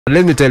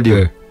Let me tell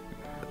you,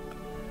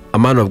 a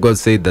man of God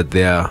said that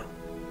there are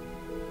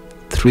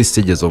 3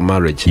 stages of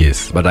marriage.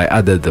 Yes. But I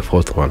added the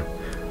 4th one.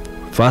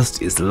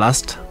 First is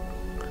lust.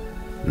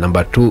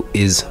 Number 2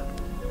 is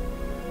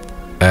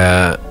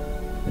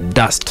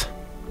dust.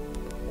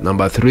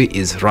 Number 3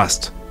 is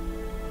rust.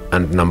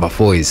 And number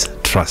 4 is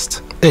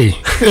trust. Hey.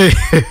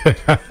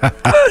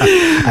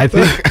 I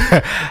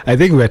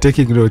think we are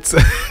taking notes.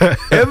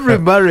 Every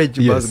marriage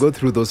Yes. must go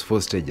through those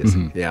 4 stages.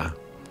 Yeah.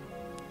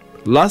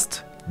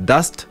 Lust,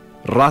 dust,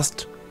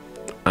 rust,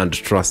 and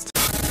trust.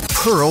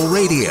 Pearl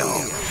Radio,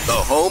 the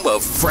home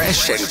of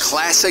fresh and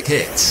classic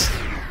hits.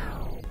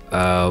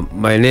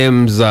 My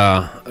name's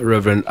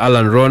Reverend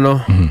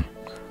Rono.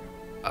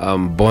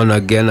 I'm born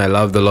again. I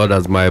love the Lord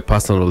as my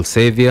personal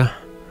savior.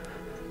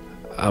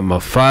 I'm a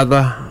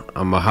father.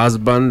 I'm a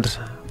husband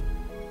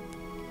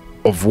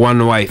of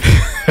one wife.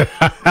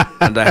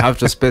 And I have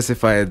to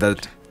specify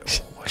that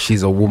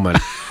she's a woman.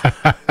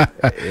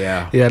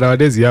 Yeah. Yeah,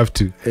 nowadays you have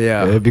to.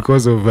 Yeah.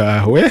 Because of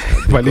where?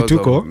 Because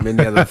of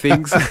many other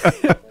things.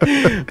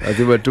 I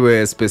think we're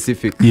too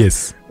specific.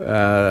 Yes.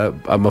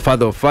 I'm a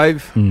father of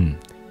 5.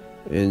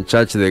 In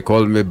church, they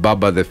call me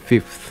Baba the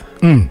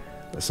 5th.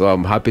 So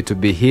I'm happy to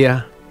be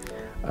here.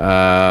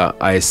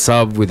 I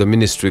serve with a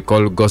ministry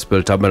called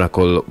Gospel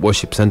Tabernacle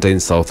Worship Center in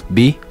South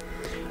B.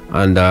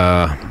 And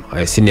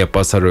I senior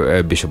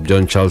pastor Bishop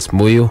John Charles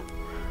Muyu.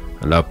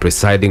 And our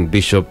presiding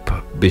Bishop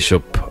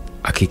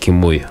Akiki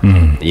Muyu.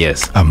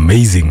 Yes.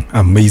 Amazing.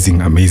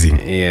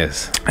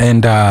 Yes.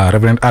 And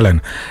Reverend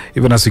Alan,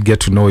 even as we get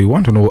to know, you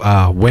want to know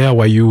where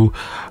were you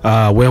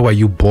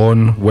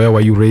born? Where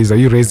were you raised? Are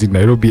you raised in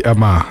Nairobi,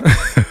 Ama?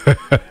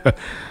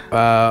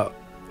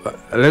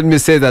 Let me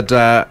say that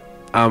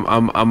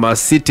I'm a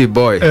city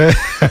boy.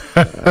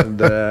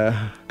 And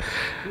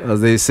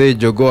as they say,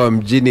 Jogoa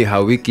mjini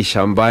hawiki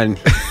shambani.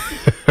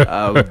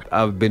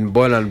 I've been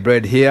born and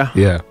bred here.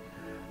 Yeah.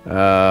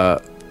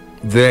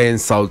 There in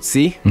South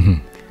Sea.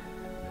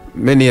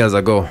 Many years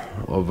ago.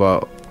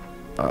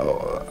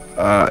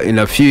 In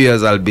a few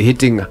years I'll be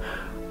hitting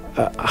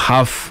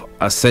half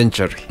a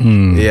century.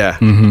 Yeah.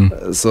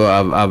 So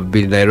I've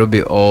been in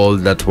Nairobi all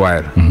that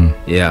while.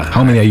 Yeah.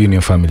 How many are you in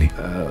your family?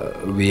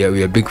 We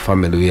are a big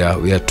family.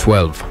 We are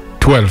 12.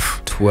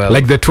 12. 12.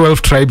 Like the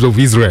 12 tribes of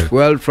Israel.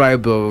 12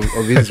 tribes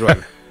of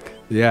Israel.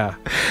 Yeah.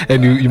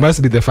 And you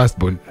must be the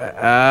firstborn.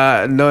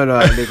 No,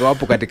 niko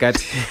hapo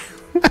katikati.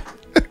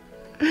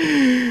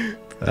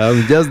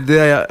 I'm just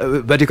there,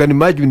 but you can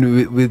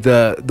imagine with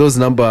those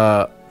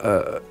number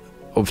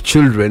of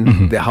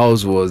children, the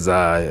house was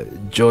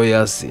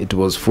joyous. It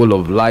was full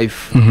of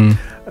life.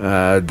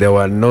 There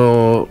were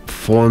no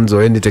phones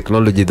or any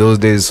technology those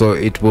days, so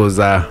it was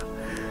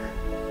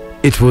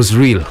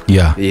real.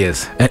 Yeah.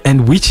 Yes.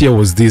 And which year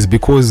was this?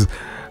 Because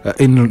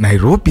in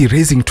Nairobi,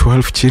 raising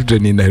 12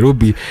 children in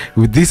Nairobi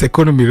with this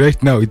economy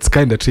right now, it's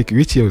kind of tricky.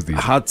 Which year was this?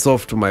 Hats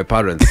off to my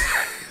parents.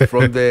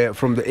 From the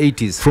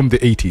 80s. From the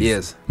 80s.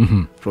 Yes.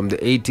 From the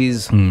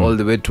 80s all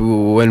the way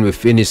to when we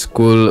finished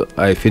school.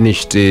 I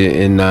finished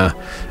in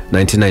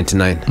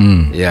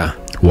 1999. Yeah.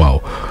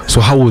 Wow.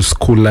 So how was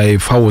school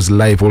life? How was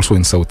life also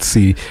in South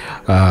Sea?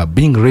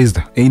 Being raised,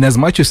 in as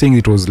much as saying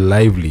it was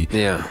lively,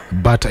 Yeah.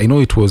 but I know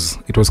it was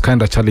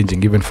kind of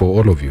challenging even for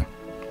all of you.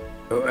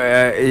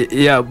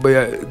 Yeah,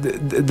 but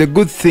the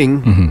good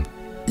thing,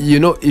 you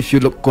know, if you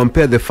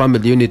compare the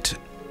family unit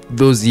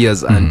those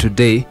years and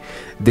today,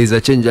 there's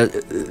a change.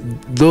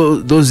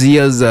 Those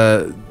years,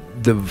 the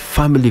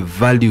family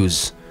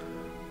values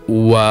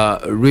were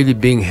really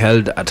being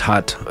held at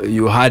heart.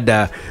 You had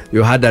a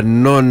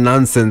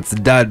no-nonsense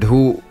dad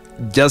who,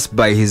 just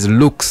by his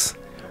looks,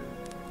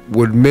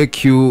 would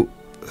make you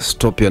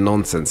stop your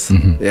nonsense.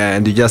 Yeah,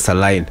 and you just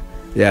align.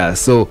 Yeah,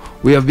 so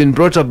we have been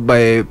brought up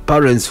by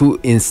parents who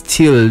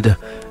instilled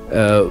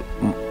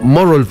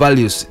moral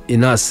values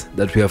in us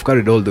that we have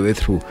carried all the way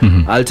through.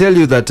 I'll tell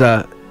you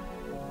that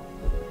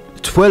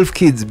 12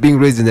 kids being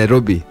raised in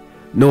Nairobi,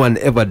 no one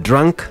ever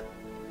drank,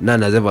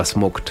 none has ever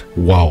smoked.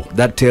 Wow.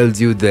 That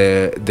tells you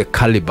the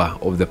caliber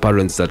of the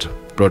parents that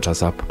brought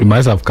us up. You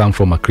must have come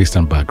from a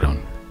Christian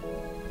background.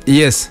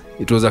 Yes,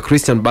 it was a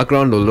Christian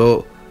background,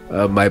 although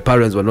my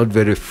parents were not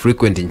very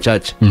frequent in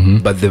church,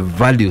 but the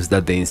values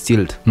that they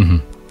instilled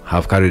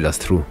have carried us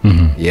through.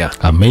 Yeah.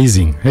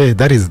 Amazing. Hey,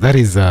 that is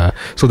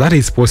so that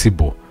is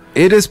possible.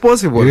 It is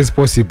possible. It is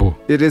possible.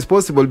 It is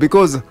possible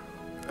because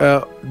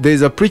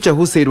there's a preacher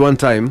who said one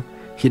time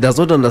he does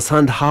not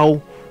understand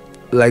how,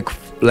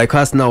 like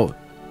us now,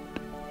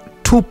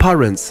 2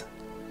 parents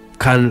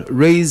can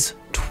raise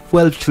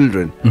 12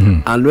 children,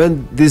 and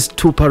when these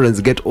 2 parents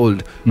get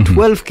old,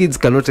 12 kids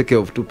cannot take care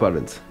of 2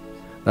 parents.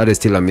 That is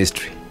still a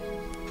mystery.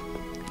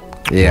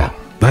 Yeah. Wow.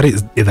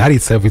 That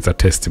itself is a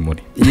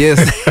testimony.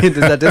 Yes, it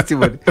is a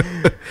testimony.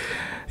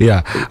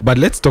 Yeah, but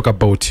let's talk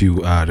about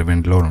you,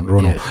 Reverend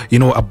Rono. Yeah. You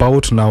know,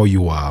 about now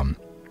your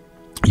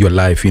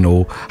life. You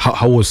know,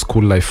 how was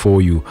school life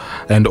for you,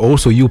 and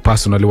also you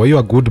personally, were you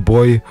a good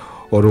boy,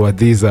 or were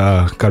these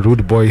a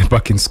rude boy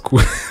back in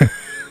school?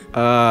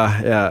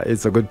 Yeah,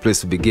 it's a good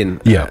place to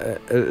begin. Yeah.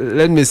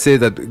 Let me say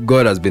that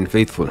God has been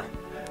faithful.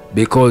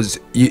 because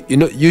you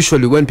know,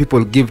 usually when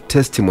people give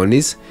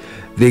testimonies,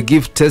 they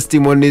give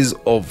testimonies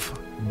of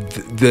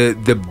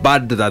the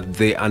bad that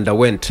they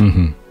underwent,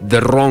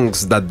 the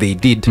wrongs that they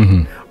did,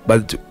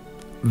 but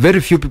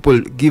very few people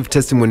give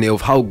testimony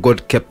of how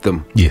God kept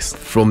them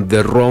from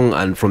the wrong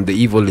and from the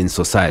evil in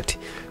society.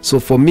 So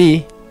for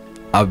me,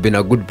 I've been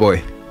a good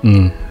boy.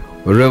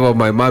 Wherever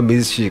my mom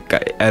is,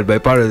 and my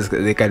parents,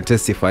 they can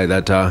testify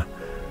that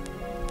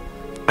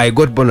I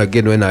got born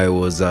again when I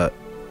was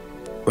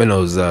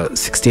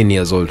 16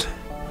 years old.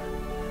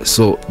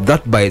 So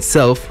that by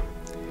itself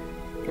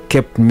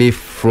kept me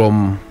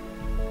from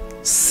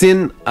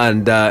sin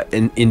and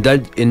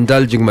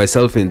indulging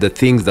myself in the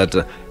things that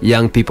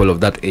young people of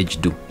that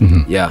age do.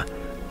 Yeah,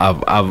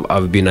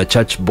 I've been a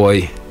church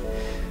boy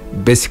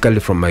basically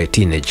from my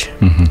teenage.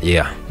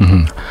 Yeah.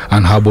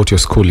 And how about your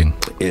schooling?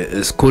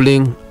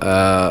 Schooling,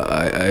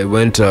 I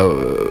went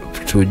to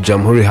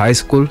Jamhuri High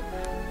School,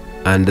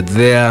 and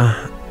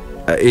there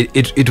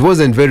it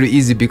wasn't very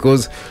easy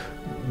because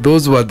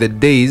those were the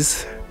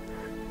days.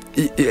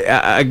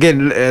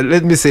 Again,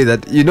 let me say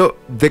that, you know,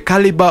 the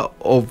caliber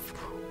of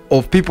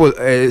people,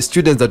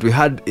 students that we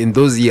had in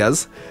those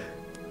years,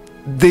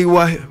 they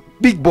were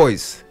big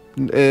boys.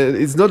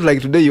 It's not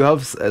like today you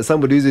have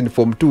somebody who's in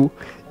Form 2,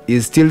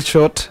 is still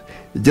short,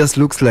 just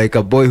looks like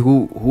a boy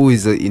who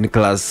is in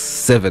class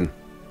 7.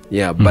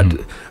 Yeah, but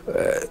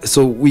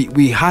so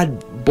we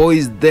had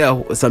boys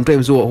there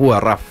sometimes who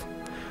are rough.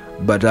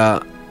 But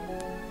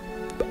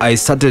I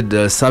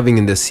started serving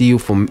in the CU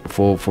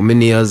for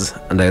many years,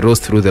 and I rose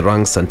through the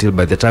ranks until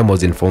by the time I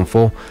was in Form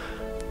 4,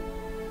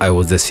 I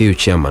was the CU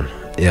chairman.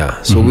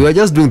 Yeah, so we were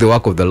just doing the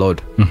work of the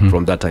Lord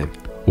from that time.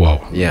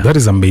 Wow, yeah, that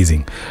is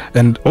amazing.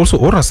 And also,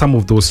 what are some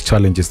of those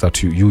challenges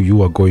that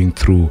you are going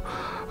through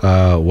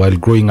while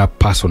growing up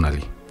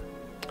personally?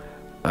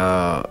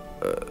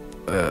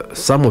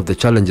 Some of the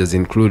challenges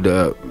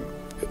include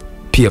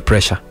peer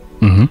pressure.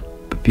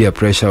 Peer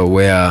pressure,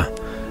 where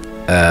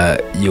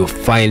you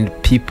find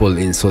people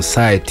in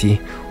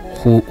society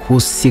who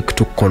seek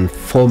to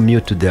conform you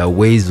to their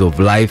ways of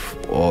life,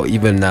 or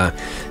even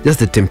just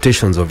the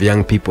temptations of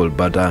young people.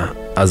 But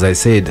as I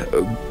said,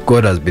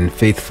 God has been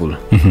faithful,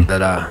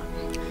 that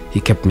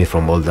He kept me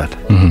from all that.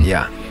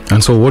 Yeah.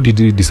 And so what did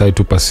you decide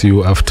to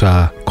pursue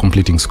after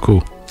completing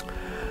school?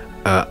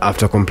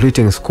 After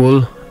completing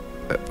school,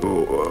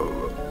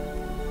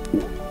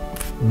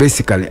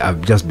 basically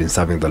I've just been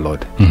serving the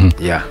Lord.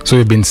 Yeah. So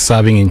you've been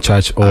serving in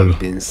church I've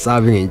been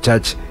serving in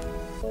church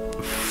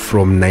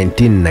from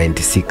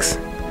 1996.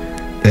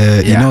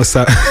 You know,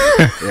 sir,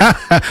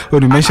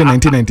 when you mentioned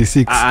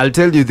 1996, I'll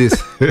tell you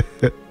this.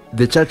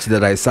 The church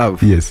that I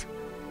serve, yes,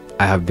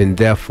 I have been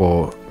there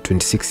for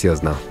 26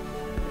 years now.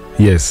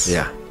 Yes.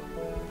 Yeah.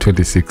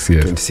 26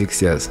 years.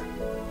 26 years.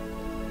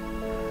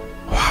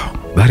 Wow,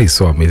 that is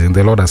so amazing.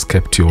 The Lord has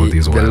kept you all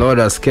these while. The Lord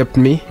has kept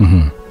me.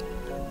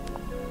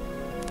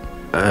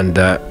 And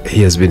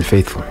He has been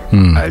faithful.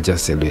 I'll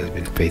just tell you, He has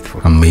been faithful.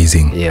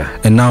 Amazing. Yeah.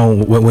 And now,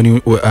 when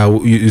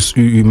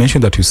you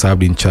mentioned that you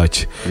served in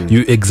church,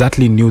 you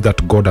exactly knew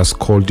that God has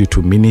called you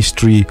to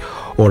ministry,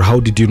 or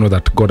how did you know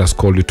that God has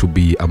called you to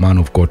be a man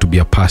of God, to be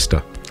a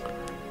pastor?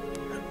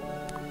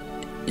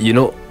 You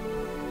know,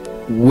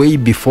 way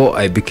before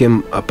I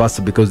became a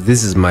pastor, because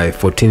this is my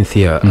 14th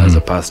year as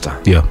a pastor.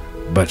 Yeah.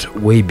 But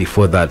way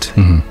before that,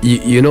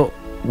 you know,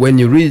 when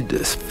you read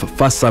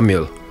 1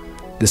 Samuel,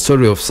 the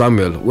story of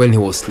Samuel when he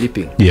was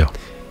sleeping,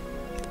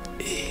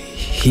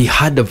 he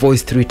had a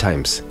voice 3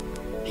 times.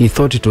 He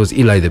thought it was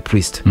Eli the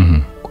priest,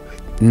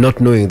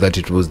 not knowing that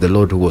it was the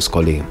Lord who was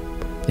calling him.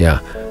 Yeah.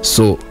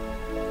 So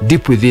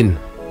deep within,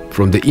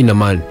 from the inner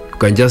man, you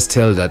can just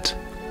tell that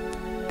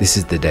this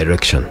is the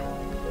direction.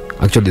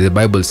 Actually, the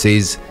Bible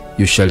says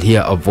you shall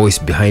hear a voice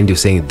behind you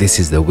saying, this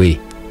is the way,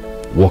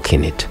 walk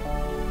in it.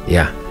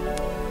 Yeah.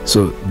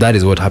 So that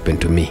is what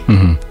happened to me.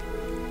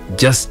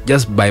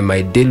 Just by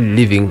my daily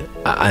living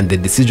and the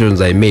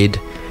decisions I made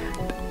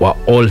were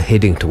all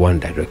heading to one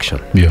direction.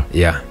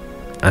 Yeah.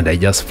 And I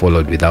just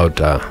followed without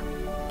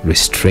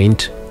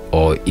restraint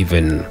or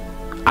even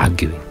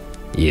arguing.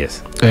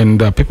 Yes. And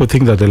people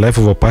think that the life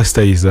of a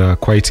pastor is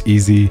quite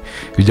easy.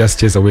 You just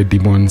chase away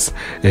demons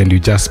and you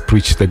just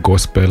preach the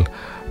gospel.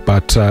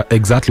 But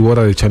exactly what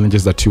are the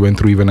challenges that you went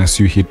through even as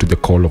you heed to the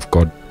call of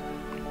God?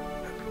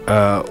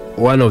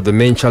 One of the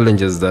main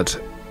challenges that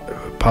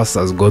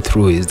pastors go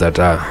through is that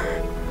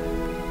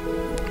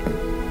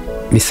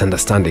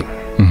misunderstanding.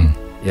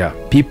 Yeah.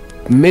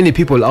 Many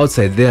people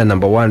outside there,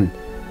 number one,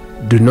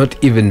 do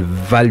not even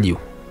value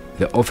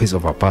the office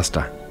of a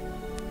pastor.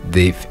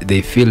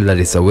 They feel that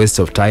it's a waste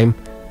of time.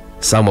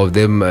 Some of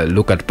them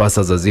look at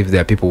pastors as if they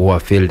are people who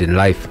have failed in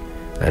life,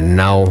 and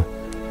now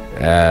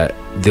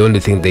the only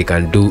thing they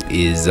can do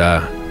is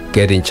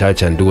get in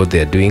church and do what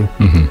they're doing.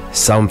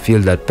 Some feel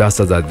that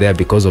pastors are there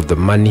because of the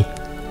money,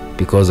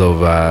 because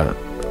of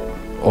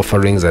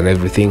offerings and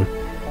everything.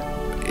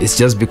 It's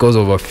just because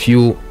of a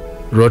few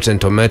rotten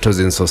tomatoes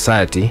in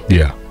society,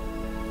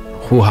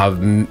 who have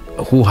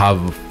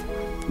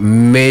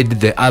made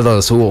the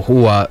others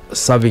who are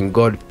serving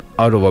God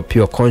out of a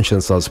pure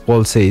conscience, as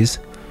Paul says,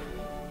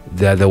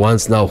 they are the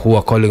ones now who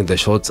are calling the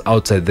shots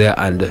outside there,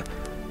 and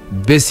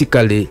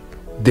basically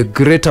the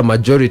greater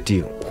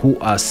majority who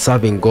are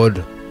serving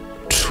God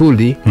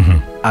truly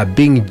are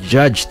being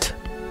judged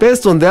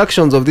based on the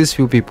actions of these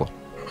few people.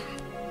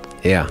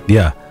 Yeah,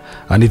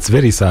 and it's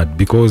very sad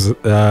because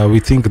we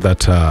think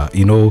that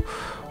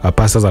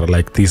pastors are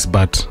like this,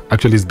 but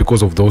actually it's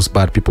because of those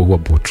bad people who are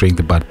portraying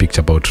the bad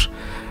picture about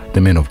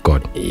the men of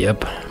God.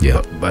 Yep.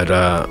 Yeah. But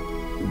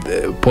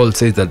Paul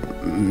says that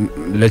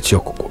make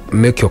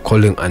your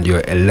calling and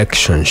your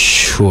election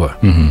sure.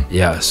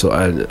 Yeah. So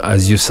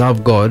as you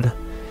serve God,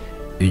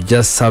 you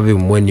just serve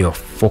Him when you're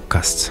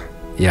focused.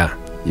 Yeah.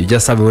 You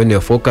just serve Him when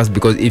you're focused,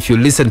 because if you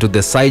listen to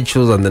the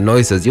sideshows and the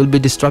noises, you'll be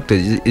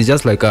distracted. It's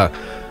just like a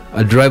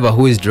driver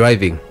who is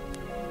driving.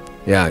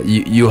 Yeah.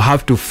 You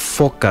have to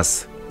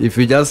focus. If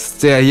you just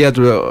stay here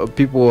to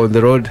people on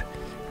the road,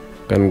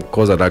 can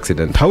cause an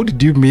accident. How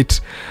did you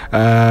meet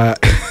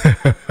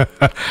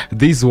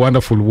this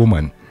wonderful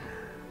woman?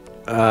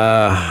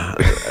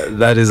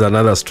 That is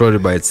another story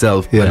by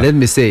itself. Yeah. But let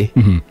me say,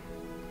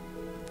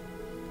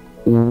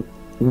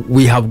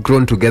 we have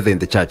grown together in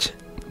the church,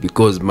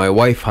 because my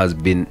wife has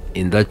been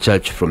in that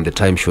church from the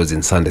time she was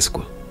in Sunday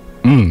school.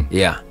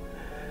 Yeah.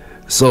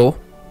 So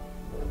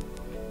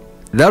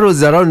that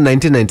was around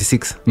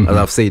 1996, as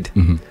I've said.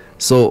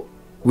 So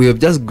we have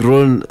just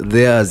grown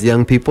there as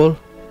young people.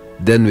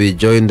 Then we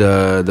joined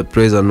the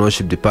praise and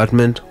worship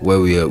department, where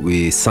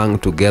we sang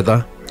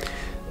together.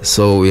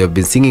 So we have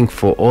been singing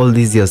for all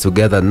these years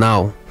together.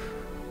 Now,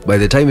 by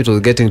the time it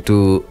was getting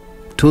to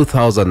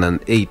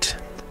 2008,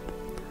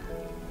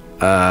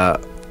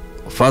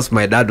 first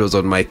my dad was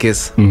on my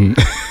case,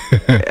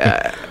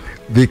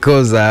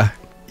 because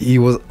he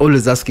was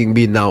always asking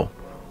me, now,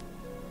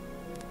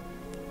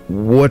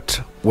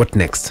 what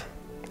next?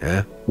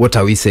 What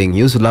are we saying? He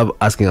used to love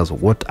asking us,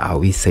 what are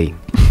we saying?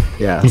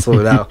 Yeah. So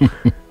now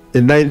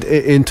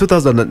in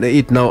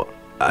 2008, now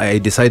I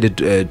decided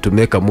to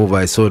make a move.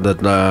 I saw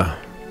that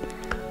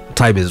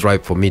time is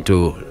ripe for me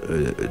to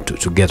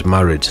get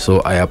married.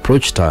 So I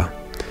approached her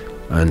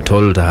and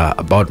told her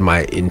about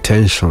my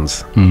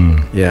intentions.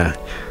 Yeah.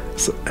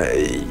 So,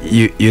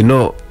 you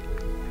know,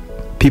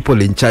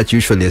 people in church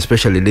usually,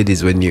 especially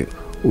ladies, when you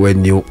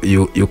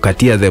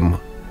katia them,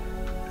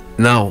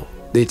 now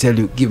they tell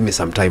you, give me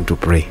some time to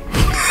pray.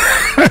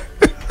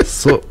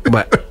 So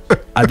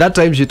at that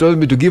time she told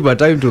me to give her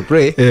time to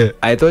pray. Yeah.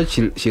 I thought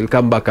she'll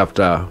come back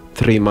after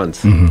 3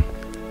 months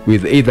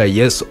with either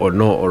yes or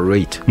no or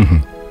wait.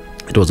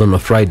 It was on a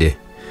Friday,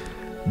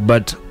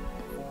 but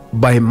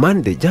by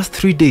Monday, just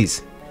 3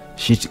 days,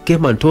 she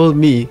came and told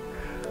me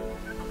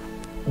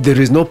there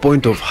is no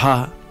point of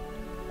her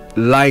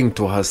lying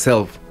to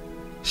herself.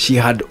 She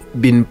had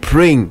been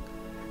praying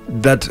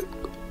that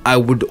I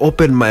would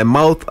open my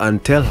mouth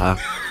and tell her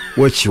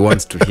what she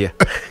wants to hear.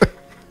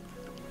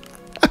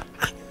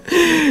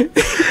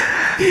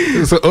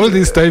 So all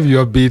this time you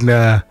have been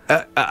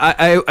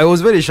I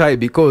was very shy,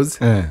 because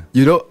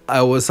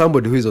I was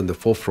somebody who is on the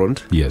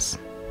forefront, yes,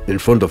 in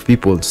front of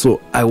people. So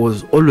I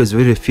was always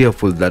very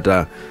fearful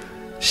that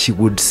she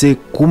would say,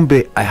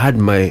 kumbe I had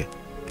my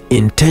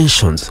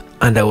intentions,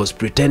 and I was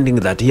pretending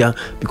that here,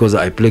 because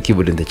I play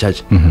keyboard in the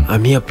church,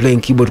 I'm here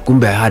playing keyboard,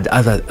 kumbe I had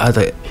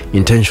other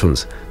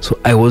intentions. So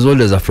I was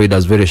always afraid. I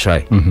was very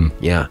shy.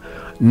 Yeah,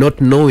 not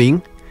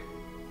knowing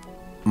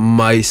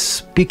my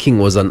speaking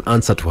was an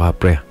answer to her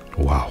prayer.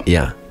 Wow.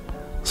 Yeah.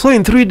 So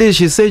in 3 days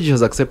she said she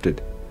was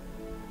accepted,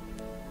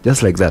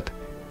 just like that.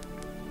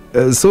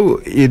 So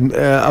in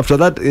after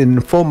that, in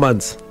 4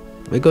 months,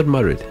 we got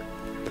married,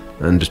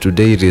 and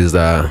today it is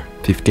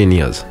 15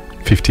 years.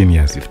 15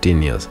 years.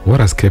 15 years. What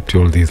has kept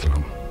you all this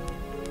long?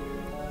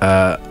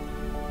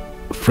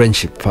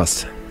 Friendship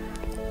first.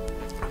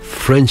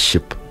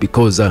 Friendship,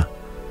 because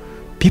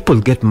people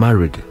get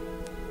married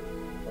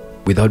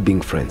without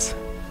being friends.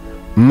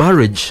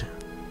 Marriage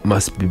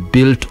must be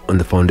built on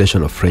the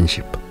foundation of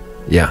friendship.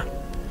 Yeah.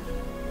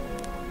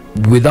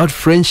 Without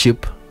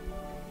friendship,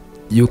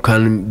 you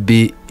can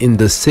be in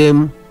the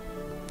same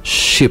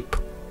ship,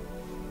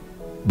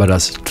 but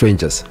as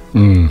strangers.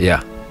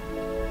 Yeah.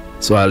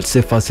 So I'll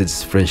say first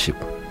it's friendship.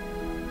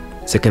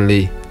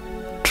 Secondly,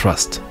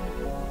 trust.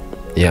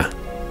 Yeah.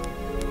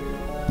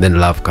 Then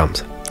love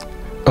comes.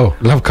 Oh,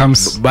 love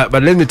comes. But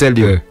let me tell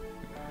you,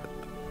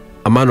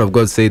 a man of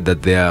God said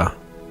that there are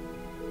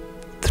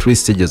 3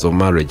 stages of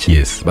marriage.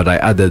 Yes. But I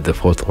added the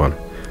 4th one.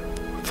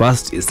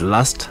 First is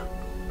lust.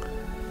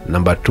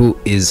 Number 2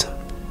 is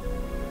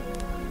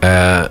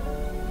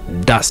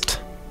dust.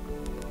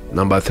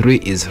 Number 3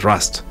 is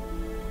rust.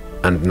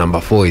 And number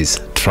 4 is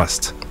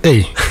trust.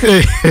 Hey.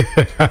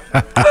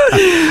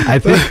 I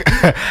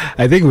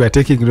think we are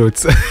taking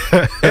notes.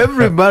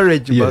 Every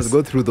marriage Yes. must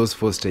go through those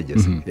 4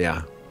 stages.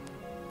 Yeah.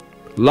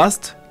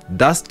 Lust,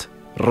 dust,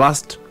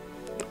 rust,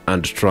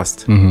 and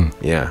trust.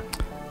 Yeah.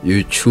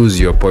 You choose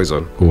your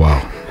poison.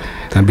 Wow.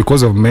 And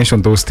because I've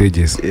mentioned those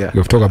stages, Yeah.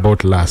 you've talked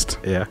about lust.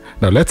 Yeah.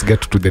 Now let's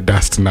get to the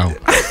dust now.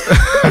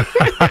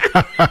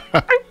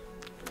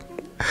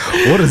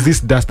 What is this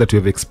dust that you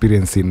have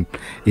experienced in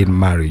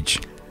marriage?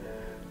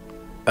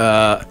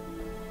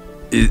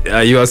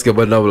 Are you asking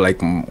about now, like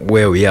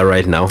where we are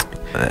right now,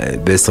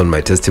 based on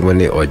my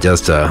testimony, or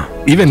just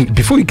even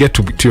before you get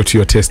to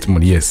your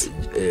testimony? Yes,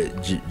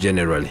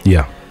 generally.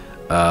 Yeah.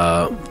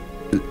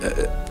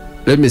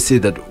 Let me say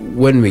that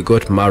when we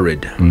got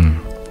married,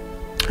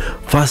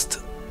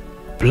 first,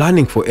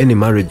 planning for any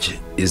marriage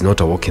is not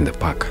a walk in the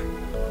park,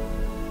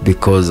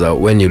 because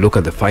when you look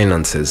at the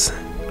finances,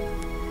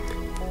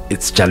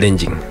 it's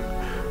challenging.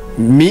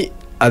 Me,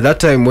 at that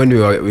time when we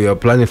were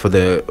planning for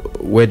the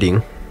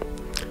wedding,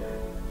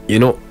 you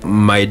know,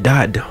 my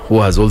dad, who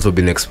has also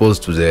been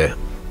exposed to the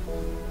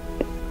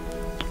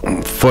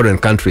foreign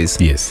countries,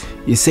 yes,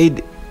 he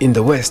said in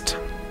the West,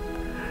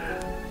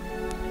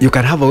 you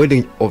can have a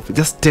wedding of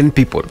just 10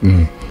 people.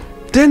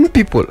 10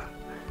 people.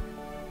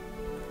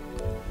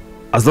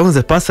 As long as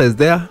the pastor is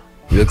there,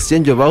 you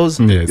exchange your vows,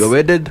 yes, you're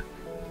wedded,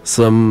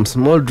 some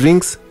small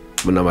drinks,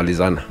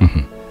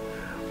 munamalizana.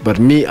 But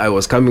me, I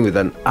was coming with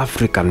an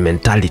African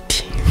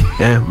mentality,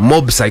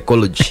 mob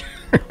psychology,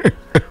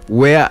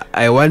 where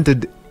I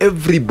wanted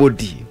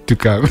everybody to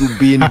come, to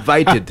be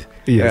invited.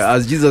 Yes.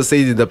 As Jesus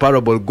says in the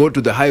parable, go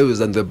to the highways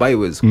and the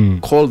byways,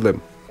 call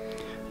them.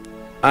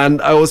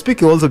 And I was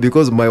speaking also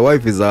because my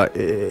wife is a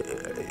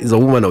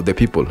woman of the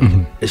people.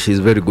 She's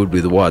very good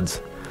with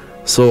words.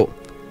 So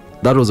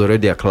that was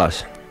already a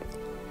clash,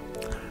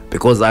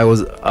 because I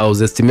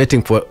was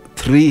estimating for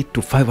 300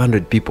 to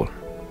 500 people,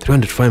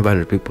 300 to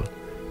 500 people.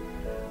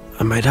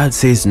 And my dad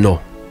says,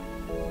 no,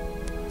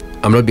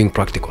 I'm not being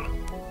practical.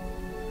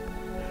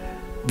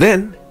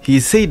 Then he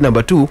said,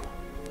 number two,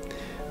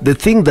 the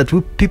thing that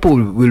people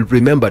will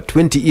remember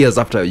 20 years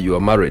after you are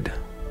married,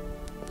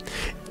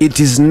 it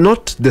is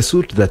not the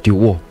suit that you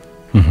wore.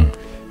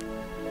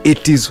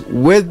 It is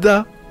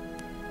whether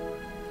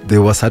they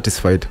were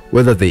satisfied,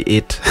 whether they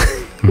ate.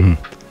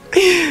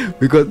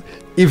 Because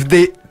if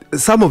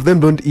some of them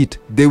don't eat,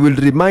 they will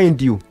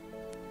remind you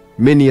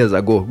many years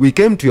ago, we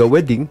came to your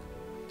wedding,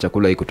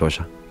 chakula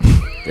ikutosha.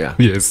 Yeah.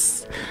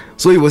 Yes.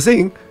 So he was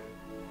saying,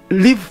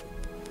 leave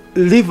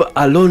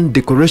alone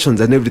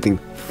decorations and everything.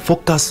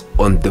 Focus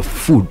on the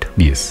food.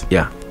 Yes.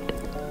 Yeah.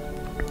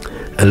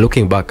 And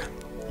looking back,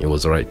 he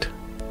was right.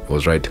 He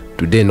was right.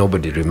 Today,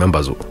 nobody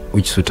remembers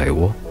which suit I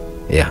wore.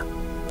 Yeah.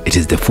 It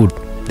is the food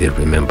they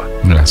remember.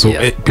 Yeah. So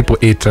people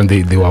ate and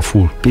they were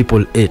full.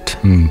 People ate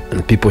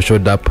and people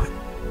showed up,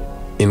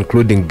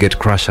 including gate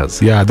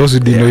crashers. Yeah, those who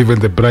didn't know even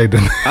the bride.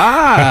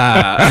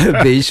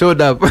 They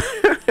showed up.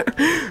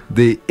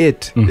 They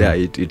ate. Yeah,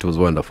 it was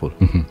wonderful.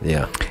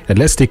 Yeah. And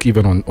let's take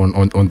even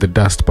on the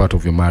dust part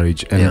of your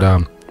marriage,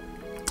 and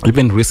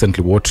even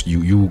recently what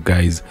you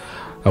guys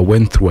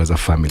went through as a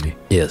family.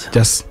 Yes.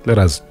 Just let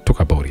us talk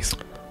about this.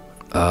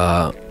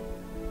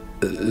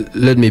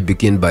 Let me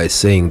begin by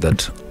saying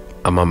that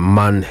I'm a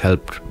man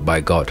helped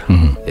by God.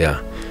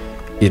 Yeah.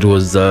 It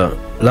was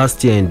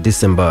last year in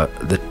December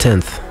the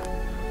 10th.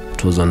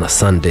 It was on a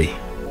Sunday.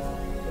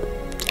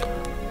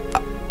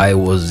 I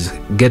was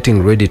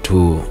getting ready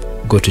to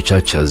go to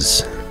church,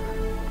 as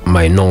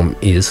my norm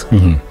is.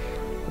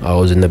 I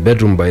was in the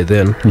bedroom by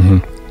then.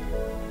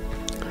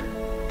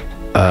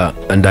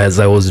 And as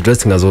I was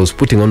dressing, as I was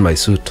putting on my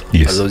suit,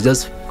 yes, as I was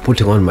just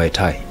putting on my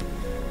tie,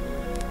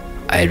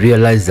 I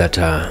realized that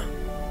I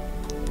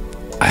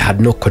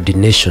had no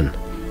coordination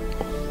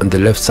on the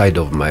left side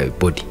of my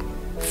body,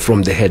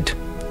 from the head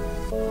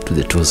to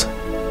the toes.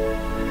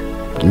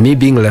 Me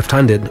being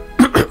left-handed,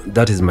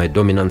 that is my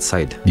dominant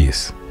side.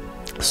 Yes.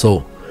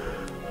 So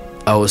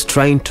I was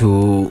trying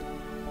to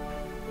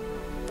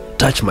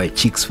touch my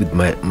cheeks with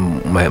my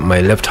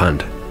left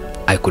hand.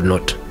 I could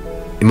not.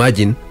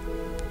 Imagine,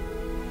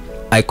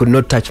 I could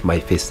not touch my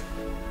face.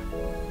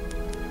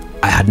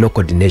 I had no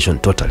coordination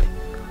totally.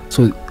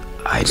 So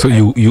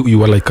you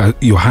were like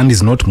your hand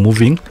is not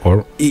moving,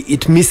 or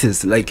it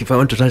misses. Like if I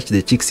want to touch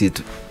the cheeks,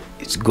 it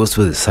goes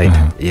to the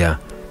side. Yeah.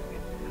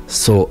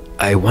 So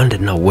I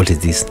wondered, now what is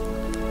this?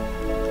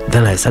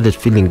 Then I started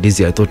feeling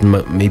dizzy. I thought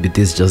maybe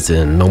this is just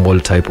a normal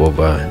type of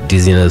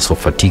dizziness or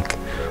fatigue.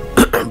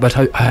 But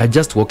I had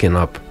just woken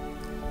up.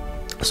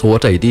 So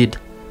what I did,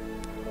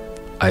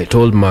 I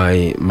told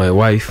my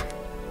wife,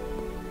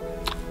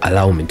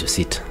 allow me to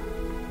sit,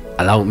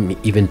 allow me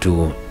even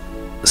to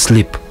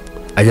sleep.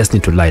 I just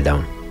need to lie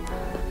down.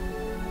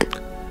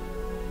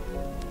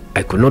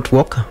 I could not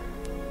walk.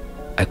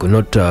 I could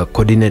not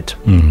coordinate.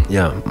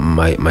 Yeah,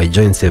 my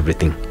joints,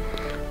 everything.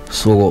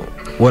 So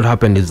what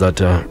happened is that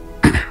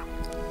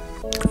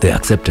they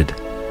accepted.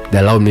 They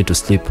allowed me to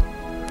sleep.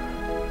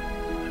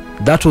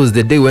 That was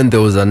the day when there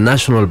was a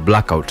national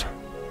blackout,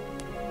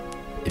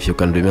 if you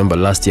can remember,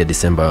 last year,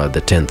 December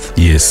the 10th.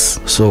 Yes.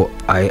 So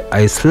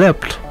I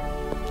slept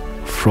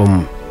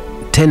from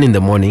 10 in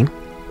the morning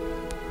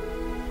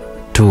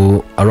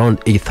to around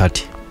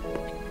 8:30.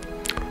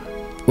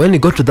 When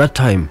it got to that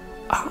time,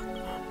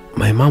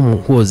 my mom,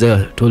 who was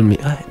there, told me,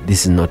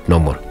 this is not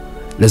normal.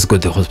 Let's go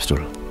to the hospital.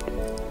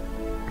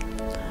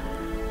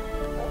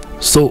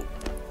 So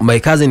my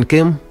cousin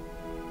came.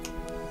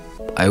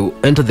 I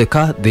entered the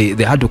car.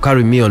 They had to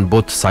carry me on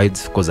both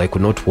sides because I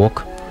could not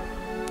walk.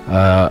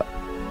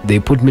 They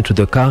put me to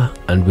the car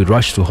and we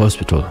rushed to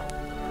hospital.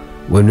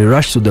 When we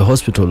rushed to the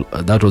hospital,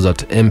 that was at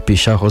MP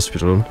Shah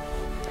Hospital.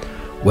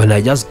 When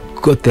I just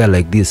got there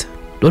like this,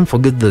 don't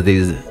forget that there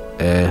is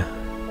a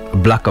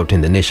blackout in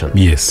the nation.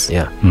 Yes.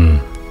 Yeah.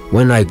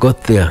 When I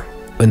got there,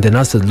 when the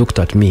nurses looked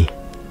at me,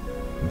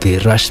 they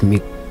rushed me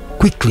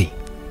quickly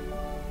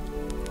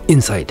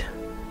inside.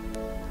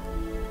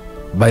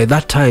 By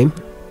that time,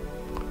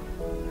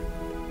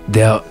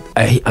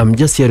 I'm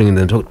just hearing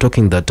them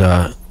talking that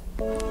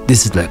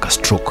this is like a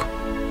stroke.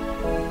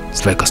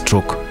 It's like a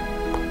stroke.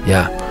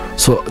 Yeah.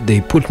 So they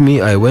put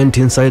me, I went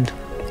inside.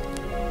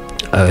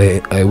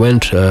 I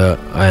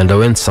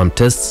underwent some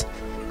tests.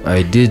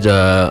 I did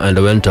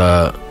underwent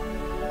a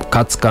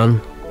CAT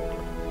scan,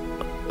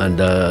 and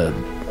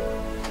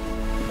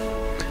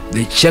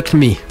they checked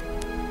me.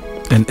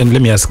 And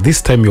let me ask,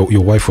 this time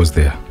your wife was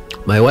there?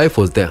 My wife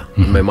was there,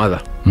 my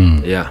mother,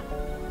 yeah,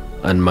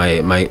 and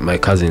my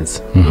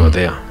cousins were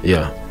there,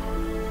 yeah.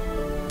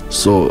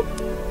 So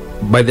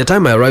by the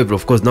time I arrived,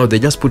 of course, now they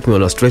just put me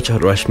on a stretcher,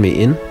 rushed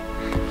me in.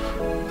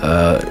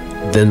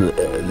 Then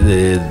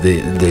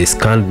they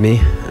scanned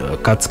me,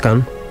 CAT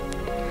scan,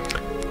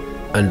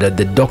 and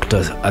the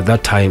doctors at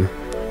that time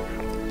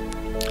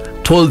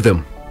told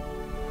them,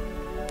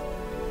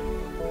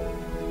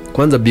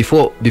 Kwanza,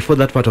 before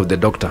that part of the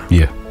doctor,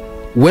 yeah,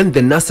 when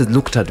the nurses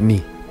looked at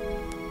me,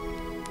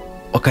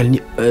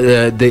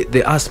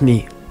 they asked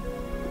me,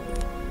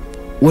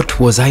 what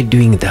was I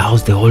doing in the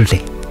house the whole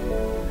day?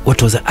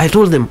 What was I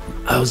told them,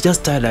 I was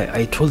just tired.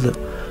 I told them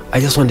I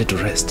just wanted to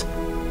rest,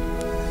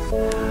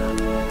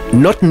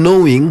 not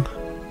knowing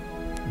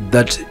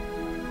that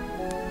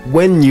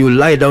when you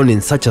lie down in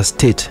such a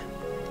state,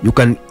 you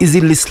can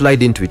easily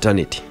slide into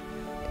eternity.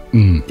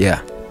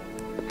 Yeah.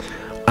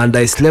 And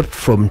I slept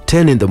from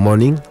 10 in the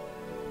morning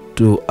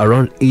to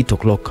around 8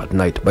 o'clock at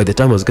night. By the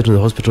time I was getting to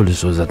the hospital,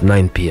 it was at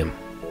 9 p.m.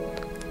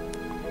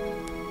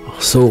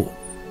 So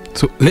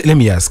let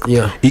me ask,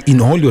 yeah,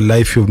 in all your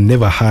life you've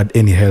never had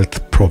any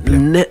health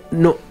problem?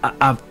 No,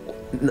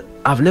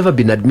 I've never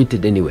been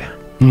admitted anywhere.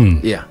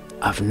 Yeah,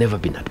 I've never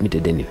been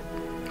admitted anywhere.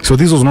 So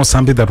this was not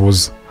something that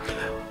was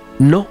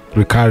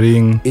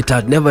recurring? It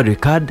had never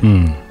recurred.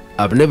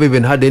 I've never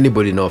even had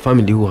anybody in our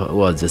family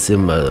who has the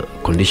same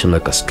condition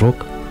like a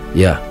stroke.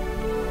 Yeah.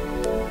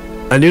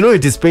 And you know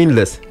it is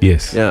painless.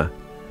 Yes. Yeah.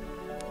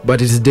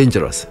 But it is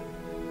dangerous.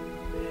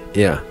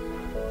 Yeah.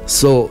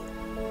 So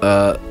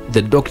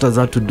the doctors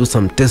had to do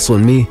some tests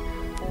on me.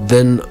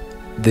 Then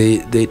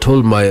they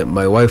told my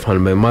wife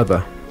and my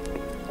mother,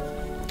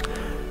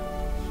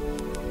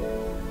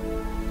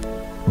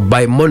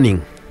 by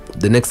morning,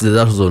 the next day,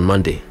 that was on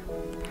Monday,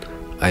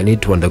 I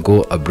need to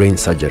undergo a brain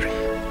surgery.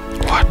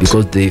 What?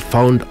 Because they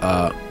found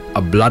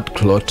a blood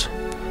clot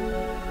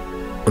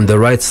on the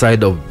right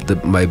side of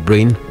my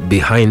brain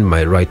behind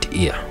my right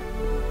ear,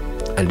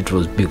 and it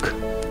was big.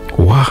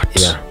 What?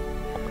 Yeah,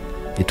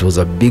 it was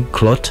a big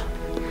clot.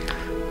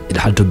 It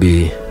had to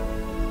be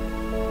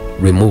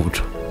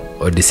removed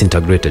or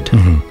disintegrated.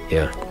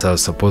 Yeah, so I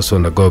was supposed to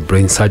undergo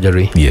brain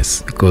surgery.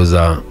 Yes, because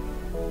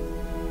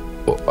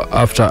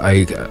after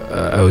I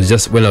was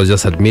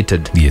just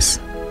admitted. Yes,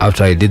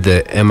 after I did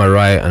the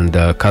MRI and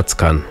the CAT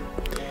scan,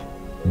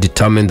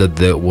 determined that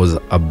there was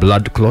a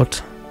blood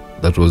clot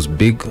that was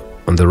big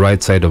on the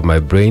right side of my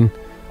brain,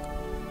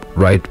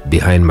 right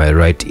behind my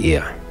right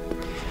ear.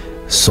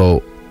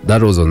 So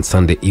that was on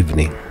Sunday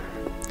evening.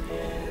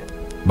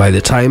 By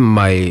the time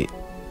my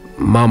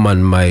mom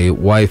and my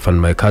wife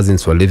and my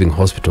cousins were leaving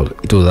hospital,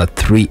 it was at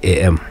 3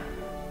 a.m.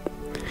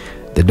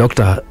 The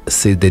doctor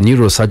said, the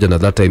neurosurgeon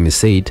at that time, he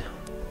said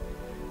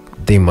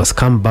they must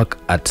come back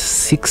at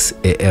 6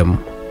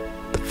 a.m.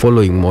 the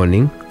following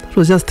morning. That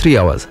was just 3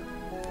 hours.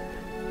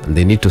 And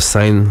they need to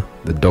sign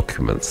the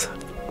documents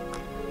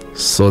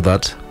so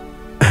that,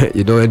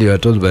 you know, when you are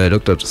told by a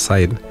doctor to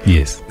sign,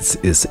 yes,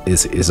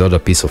 it's not a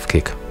piece of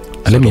cake.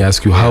 And let me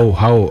ask you,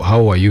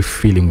 how are you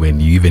feeling when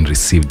you even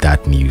received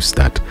that news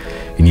that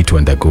you need to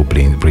undergo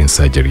brain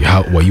surgery?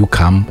 How were you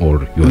calm,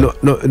 or you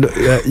no?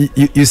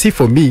 You see,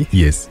 for me,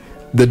 yes,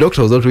 the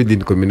doctor was not really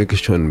in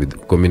communication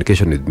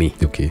with me.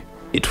 Okay,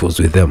 it was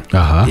with them.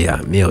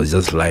 Yeah, me, I was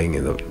just lying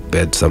in the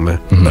bed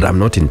somewhere, but I'm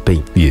not in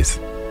pain. Yes,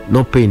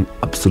 no pain,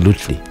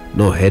 absolutely,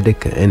 no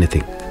headache,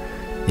 anything.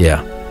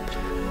 Yeah,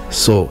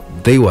 so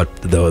they were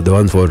the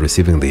ones who were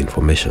receiving the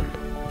information.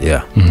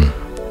 Yeah,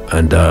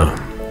 and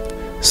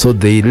so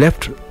they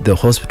left the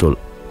hospital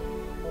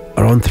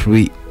around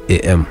 3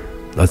 a.m.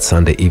 that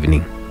Sunday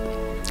evening.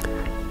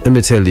 Let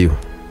me tell you,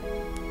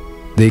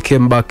 they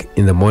came back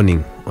in the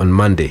morning on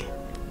Monday.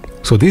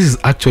 So this is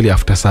actually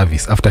after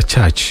service, after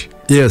church?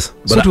 Yes,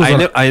 but so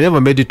I never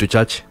made it to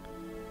church.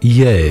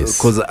 Yes,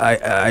 because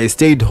I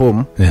stayed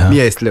home.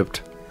 Me, I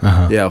slept.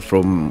 Yeah,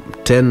 from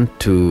 10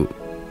 to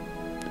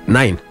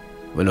 9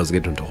 when I was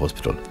getting to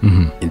hospital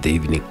in the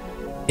evening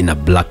in a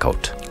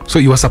blackout. So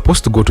you were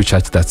supposed to go to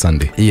church that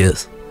Sunday?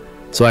 Yes.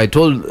 So I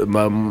told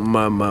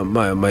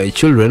my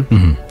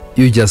children,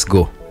 you just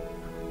go.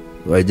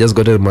 So I just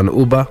got them an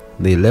Uber.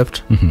 They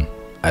left.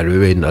 I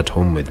remained at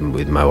home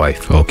with my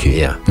wife. Okay.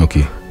 Yeah.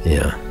 Okay.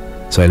 Yeah.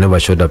 So I never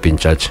showed up in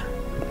church.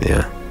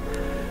 Yeah.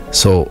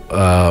 So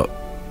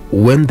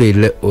when they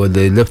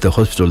left the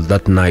hospital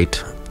that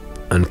night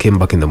and came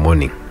back in the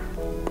morning,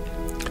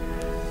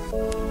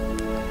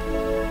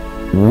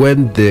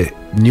 when the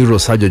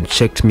neurosurgeon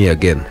checked me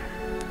again,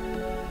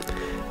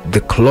 the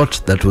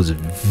clot that was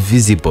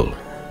visible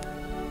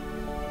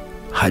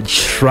had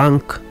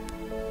shrunk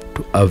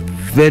to a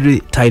very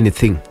tiny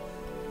thing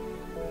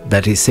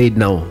that he said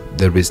now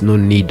there is no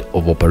need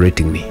of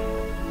operating me.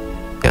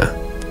 Yeah.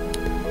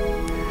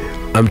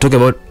 I'm talking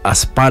about a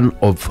span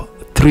of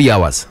 3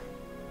 hours.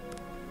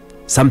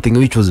 Something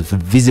which was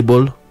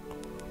visible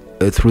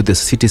through the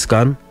CT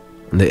scan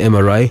and the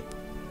MRI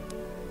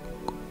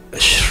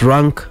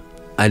shrunk,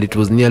 and it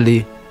was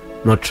nearly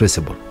not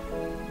traceable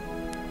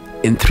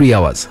in 3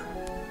 hours.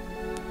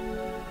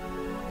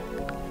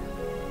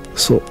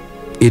 So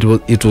it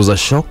was a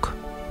shock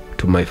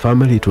to my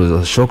family. It was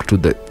a shock to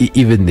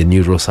even the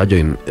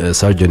neurosurgeon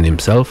surgeon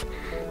himself.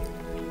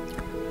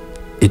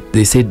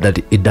 They said that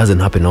it doesn't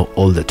happen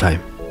all the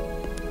time.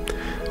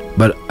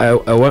 But I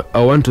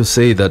want to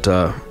say that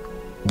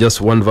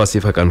just one verse,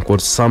 if I can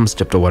quote Psalms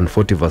chapter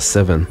 140 verse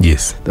 7.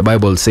 Yes. The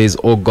Bible says,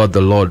 "O God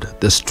the Lord,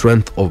 the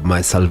strength of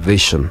my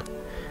salvation,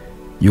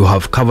 you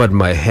have covered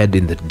my head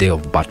in the day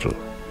of battle."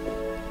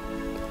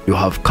 You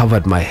have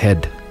covered my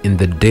head in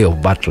the day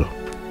of battle.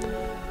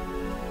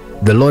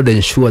 The Lord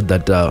ensured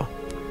that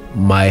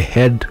my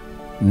head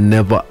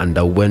never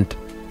underwent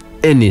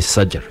any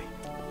surgery.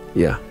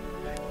 Yeah.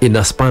 In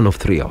a span of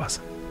 3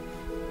 hours.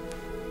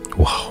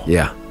 Wow.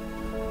 Yeah.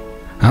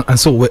 And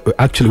so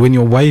actually when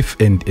your wife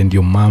and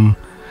your mom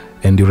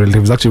and your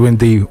relatives, actually when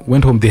they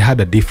went home, they had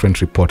a different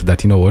report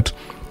that, you know what,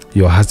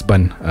 your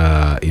husband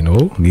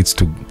needs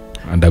to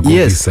undergo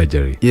this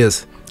surgery.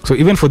 Yes. So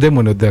even for them,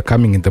 when they're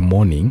coming in the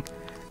morning,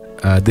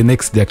 the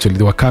next day actually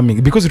they were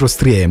coming, because it was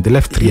 3 a.m. they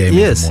left 3 a.m.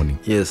 in the morning.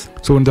 Yes.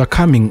 So when they're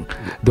coming,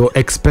 they were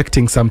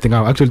expecting something.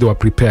 Actually they were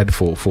prepared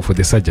for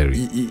the surgery.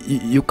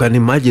 You can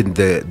imagine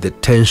the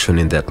tension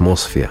in the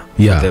atmosphere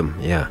for them.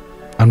 Yeah.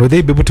 And were they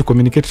able to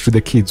communicate to the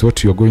kids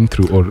what you're going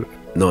through, or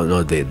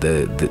no, they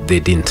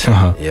didn't.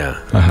 Yeah.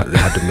 They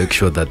had to make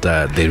sure that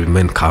they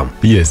remain calm.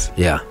 Yes.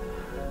 Yeah.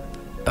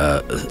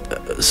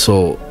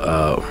 So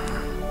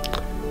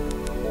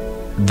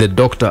the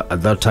doctor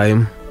at that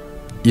time,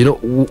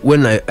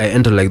 when I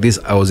entered like this,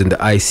 I was in the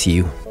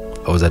ICU.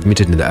 I was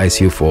admitted in the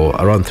ICU for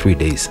around 3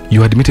 days.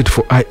 You admitted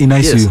in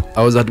ICU? Yes,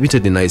 I was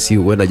admitted in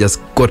ICU when I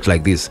just got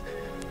like this.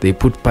 They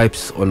put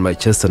pipes on my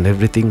chest and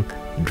everything,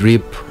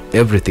 drip,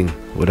 everything,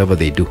 whatever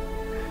they do.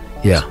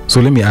 Yeah.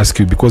 So let me ask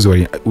you, because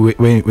when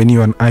you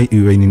were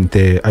in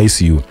the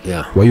ICU,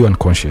 were you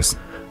unconscious?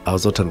 I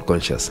was not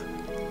unconscious.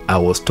 I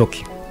was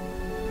talking.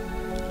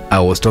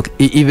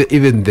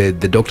 Even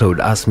the doctor would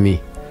ask me,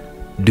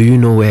 "Do you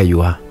know where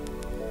you are?"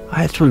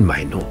 I told him,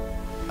 "I know."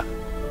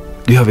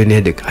 "Do you have any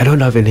headache?" "I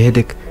don't have any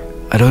headache.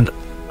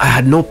 I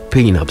had no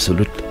pain,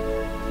 absolutely.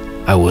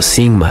 I was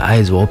seeing, my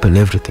eyes were open,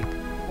 everything.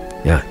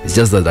 Yeah, it's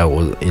just that I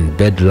was in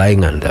bed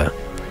lying and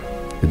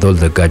with all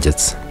the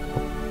gadgets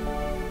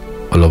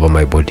all over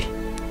my body.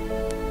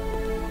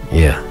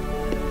 Yeah.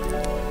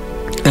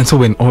 And so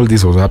when all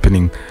this was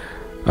happening,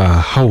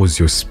 how was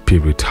your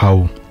spirit?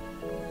 How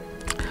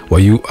were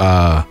you?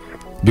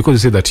 Because you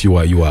said that you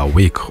were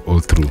awake all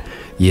through.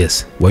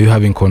 Yes. Were you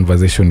having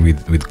conversation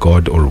with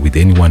God or with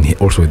anyone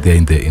also there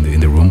in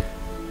the room?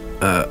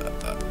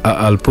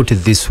 I'll put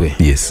it this way.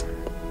 Yes.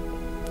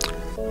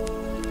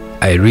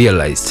 I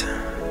realized,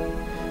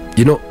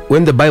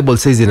 when the Bible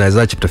says in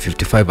Isaiah chapter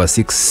 55 verse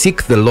 6,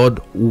 "Seek the Lord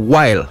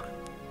while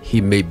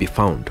he may be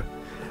found,"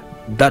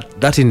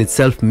 that in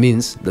itself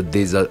means that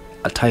there's a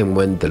time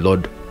when the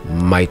Lord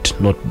might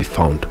not be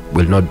found,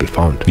 will not be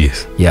found.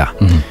 Yes. Yeah.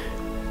 Mm-hmm.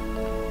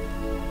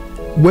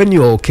 When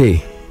you're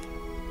okay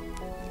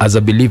as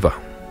a believer,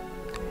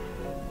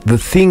 the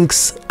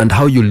things and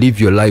how you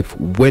live your life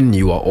when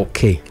you are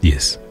okay,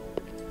 yes,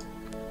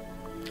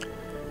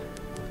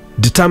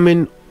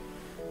 determine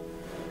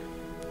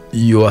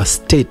your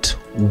state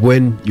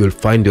when you'll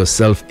find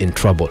yourself in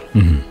trouble.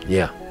 Mm-hmm.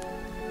 Yeah.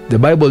 The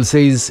Bible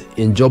says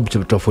in Job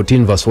chapter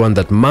 14 verse 1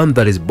 that man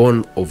that is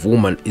born of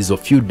woman is of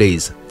few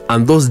days,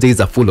 and those days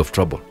are full of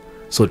trouble.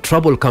 So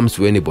trouble comes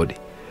to anybody,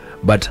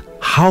 but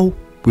how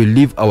we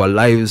live our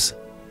lives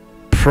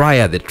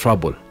prior the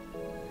trouble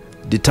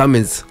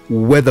determines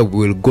whether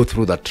we will go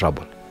through that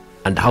trouble,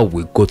 and how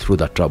we go through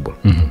that trouble,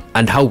 mm-hmm,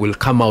 and how we'll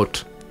come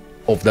out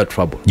of that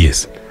trouble.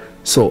 Yes.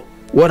 So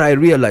what I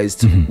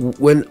realized, mm-hmm,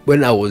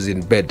 when I was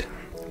in bed,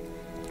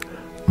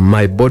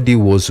 my body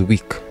was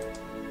weak,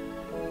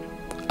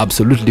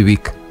 absolutely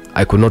weak.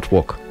 I could not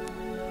walk,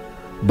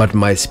 but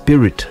my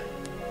spirit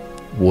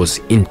was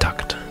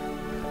intact.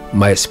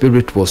 My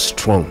spirit was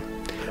strong,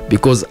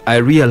 because I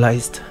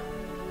realized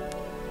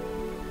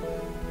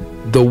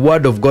the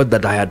word of God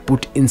that I had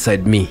put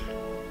inside me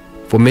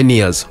for many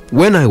years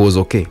when I was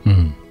okay,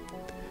 mm-hmm,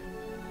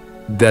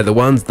 they're the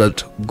ones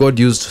that God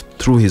used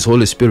through his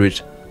Holy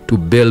Spirit to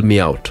bail me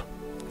out.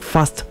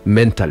 First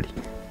mentally,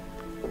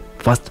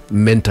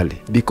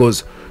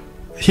 because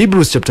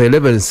Hebrews chapter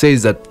 11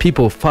 says that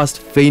people first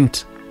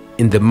faint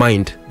in the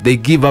mind, they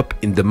give up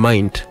in the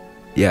mind,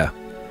 yeah,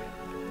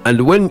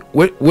 And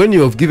when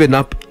you have given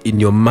up in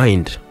your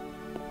mind,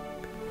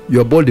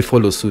 your body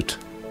follows suit.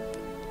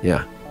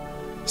 Yeah.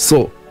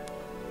 So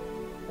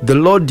the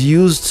Lord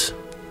used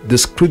the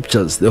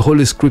scriptures, the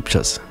Holy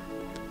Scriptures,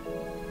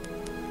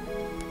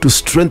 to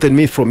strengthen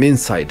me from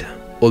inside,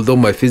 although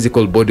my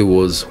physical body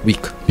was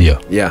weak.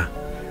 Yeah.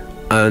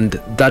 And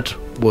that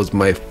was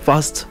my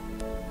first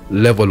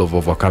level of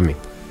overcoming.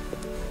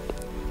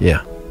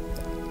 Yeah.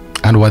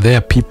 And were there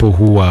people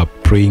who were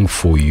praying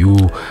for you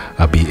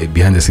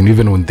behind the scene,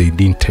 even when they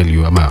didn't tell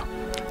you, Ama?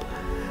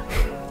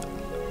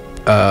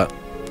 I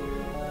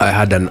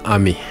had an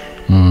army.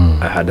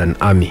 I had an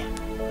army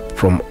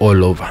from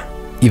all over,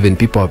 even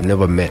people I've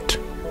never met.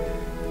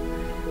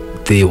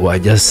 They were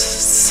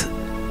just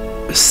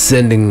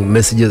sending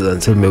messages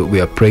and telling me,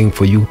 we are praying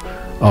for you.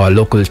 Our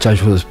local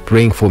church was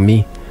praying for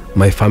me.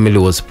 My family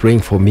was praying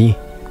for me.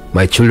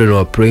 My children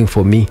were praying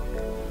for me.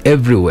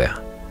 Everywhere.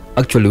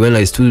 Actually, when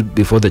I stood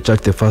before the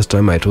church the first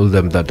time, I told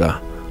them that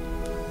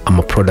I'm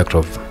a product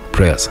of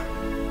prayers.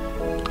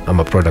 I'm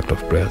a product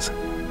of prayers.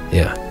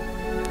 Yeah.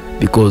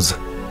 Because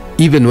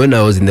even when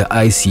I was in the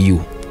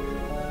ICU,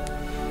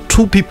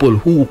 2 people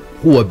who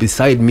were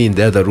beside me in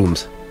the other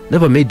rooms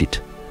never made it.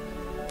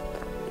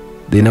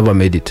 They never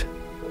made it.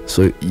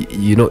 So,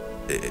 you know,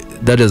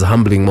 that is a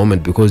humbling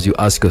moment, because you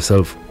ask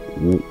yourself,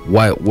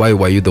 why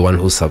were you the one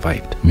who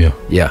survived?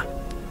 Yeah.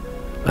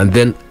 And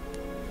then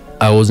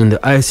I was in the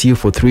ICU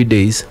for 3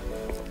 days.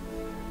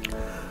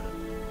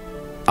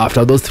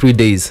 After those 3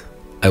 days,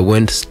 I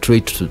went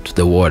straight to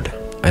the ward.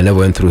 I never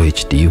went through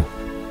HDU.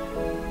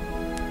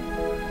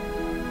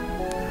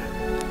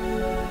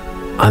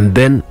 And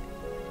then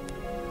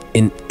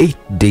in 8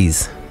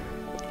 days,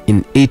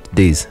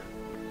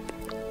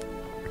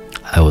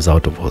 I was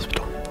out of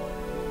hospital.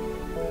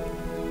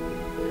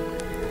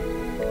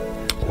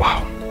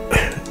 Wow.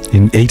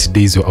 In 8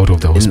 days, you're out of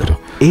the hospital?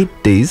 In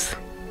 8 days,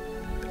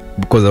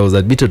 because I was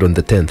admitted on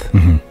the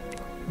 10th.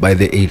 By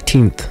the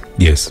 18th,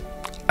 yes,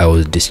 I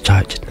was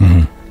discharged.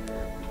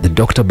 The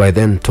doctor by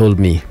then told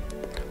me,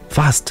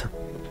 first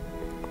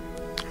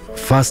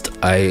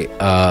I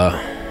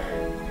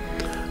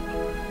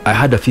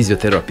had a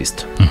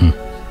physiotherapist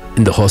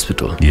in the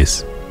hospital.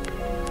 Yes.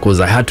 Because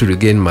I had to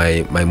regain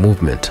my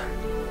movement.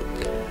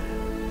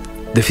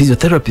 The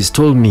physiotherapist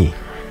told me,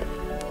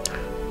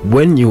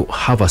 when you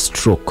have a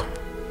stroke,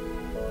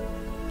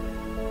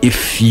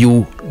 if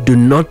you do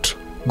not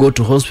go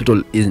to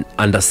hospital in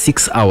under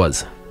 6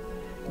 hours,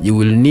 you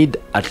will need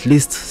at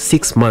least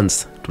 6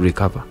 months to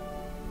recover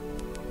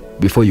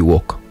before you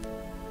walk.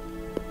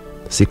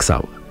 6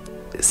 hours,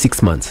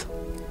 6 months.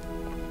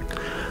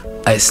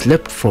 I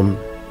slept from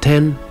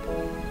 10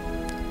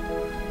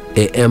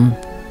 a.m.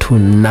 to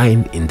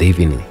 9 in the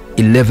evening,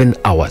 11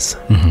 hours.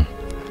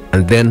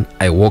 And then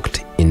I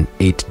walked in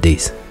 8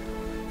 days.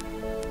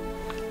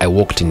 I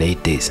walked in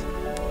 8 days,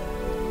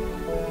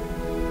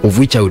 of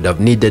which I would have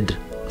needed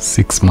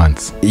 6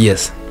 months.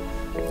 Yes.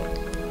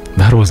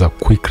 That was a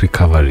quick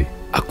recovery.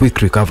 A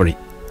quick recovery.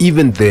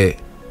 Even the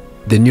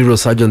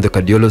neurosurgeon, the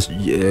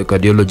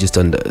cardiologist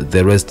and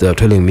the rest are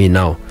telling me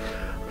now,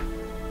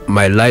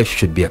 my life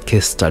should be a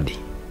case study,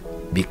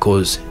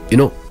 because, you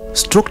know,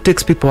 stroke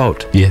takes people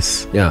out.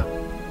 Yes. Yeah.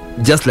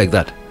 Just like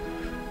that.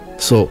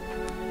 So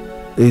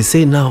they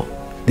say now,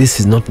 this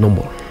is not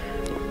normal.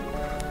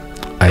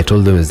 I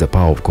told them it's the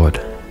power of God.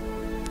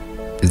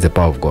 It's the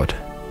power of God.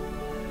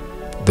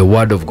 The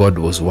word of God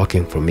was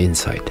working from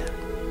inside.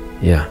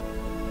 Yeah.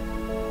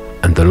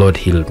 And the Lord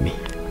healed me.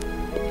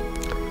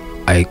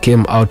 I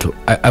came out,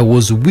 I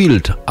was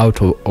wheeled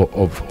out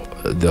of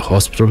the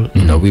hospital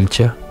in a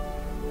wheelchair.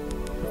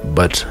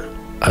 But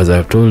as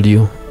I've told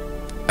you,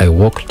 I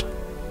walked.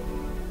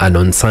 And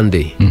on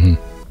Sunday,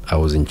 I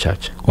was in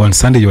church. On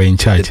Sunday, you were in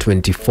church? The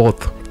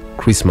 24th,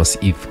 Christmas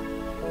Eve.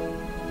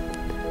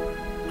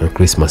 On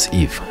Christmas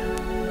Eve.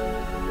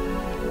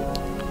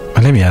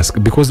 And let me ask,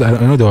 because I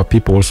know there were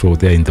people also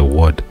there in the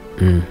ward.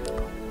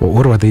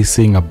 What were they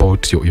saying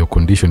about your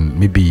condition?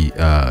 Maybe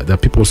there are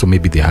people also,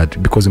 maybe they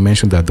had, because you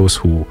mentioned that those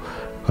who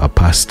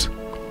passed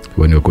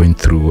when you're going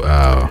through,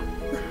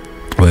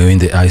 when you're in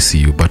the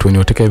ICU, but when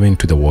you're taken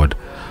into the ward,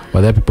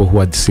 were there people who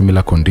had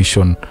similar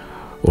condition?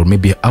 Or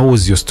maybe how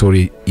was your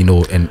story, you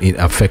know, and it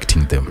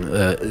affecting them?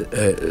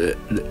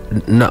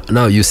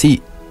 Now you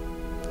see,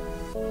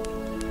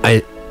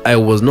 I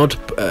was not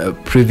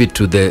privy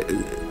to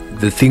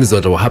the things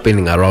that were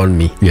happening around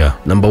me. Yeah.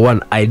 Number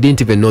one, I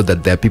didn't even know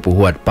that there are people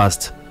who had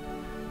passed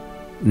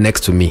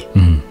next to me.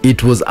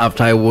 It was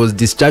after I was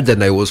discharged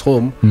and I was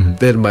home,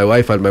 then my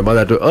wife and my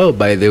mother told, oh,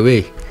 by the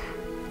way,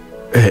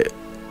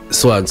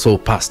 so and so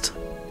passed.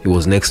 He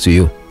was next to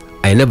you.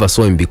 I never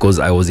saw him because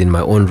I was in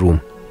my own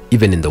room.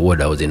 Even in the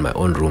ward, I was in my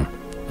own room.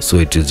 So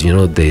it is, you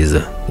know,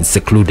 it's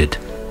secluded.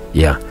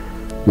 Yeah.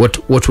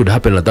 What would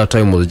happen at that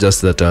time was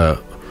just that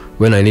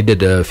when I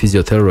needed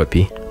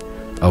physiotherapy,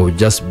 I would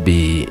just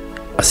be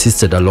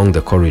assisted along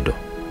the corridor,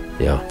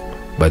 yeah,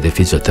 by the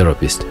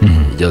physiotherapist.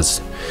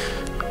 Just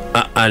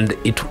and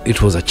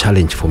it was a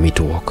challenge for me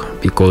to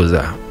walk, because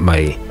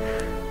my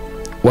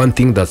one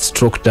thing that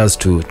stroke does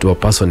to a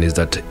person is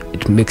that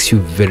it makes you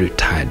very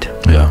tired.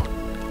 Yeah.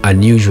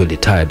 Unusually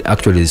tired.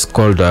 Actually, it's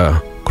called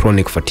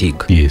chronic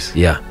fatigue. Yes.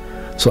 Yeah.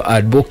 So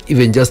I'd walk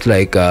even just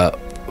like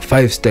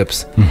 5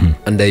 steps,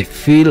 and I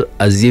feel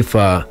as if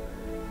a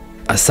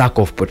sack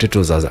of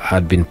potatoes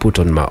had been put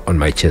on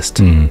my chest.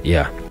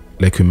 Yeah.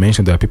 Like you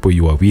mentioned, there are people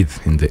you are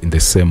with in the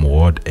same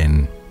ward,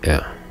 and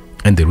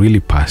they really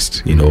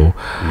passed, you know.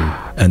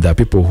 And there are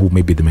people who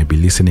maybe they may be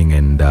listening,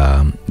 and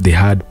they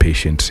had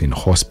patients in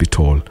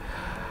hospital,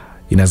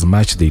 in as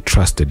much they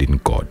trusted in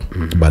God,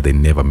 but they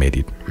never made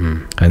it.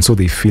 And so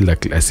they feel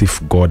like as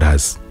if God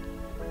has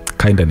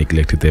kind of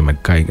neglected them,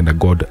 and kind of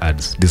God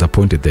has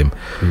disappointed them.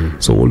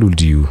 So what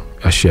would you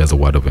share as a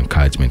word of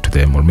encouragement to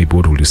them, or maybe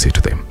what would you say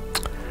to them?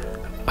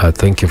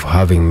 Thank you for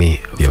having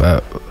me.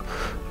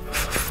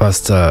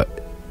 First,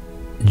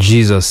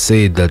 Jesus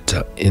said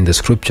that in the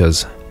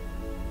scriptures,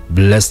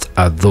 blessed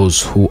are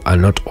those who are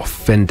not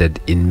offended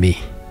in me.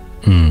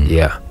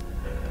 Yeah.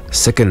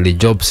 Secondly,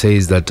 Job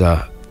says that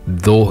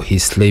though he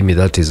slay me,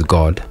 that is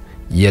God,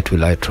 yet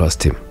will I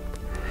trust him.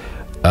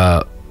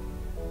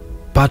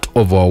 Part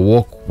of our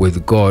walk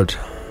with God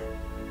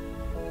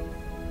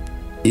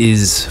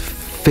is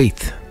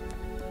faith,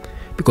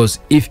 because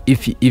if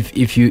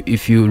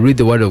you read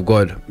the word of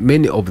God,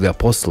 many of the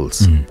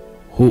apostles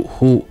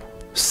who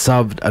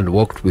served and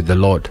walked with the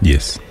Lord,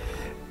 Yes.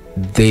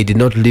 they did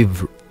not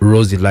live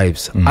rosy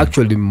lives.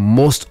 Actually,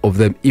 most of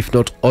them, if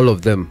not all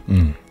of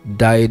them,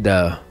 died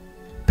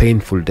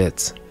painful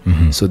deaths.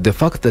 So the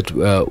fact that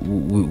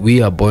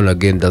we are born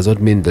again does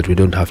not mean that we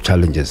don't have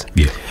challenges.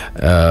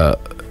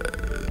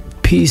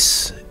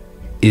 Peace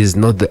is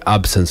not the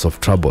absence of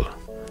trouble.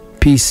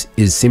 Peace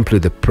is simply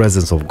the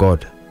presence of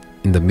God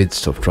in the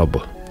midst of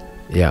trouble.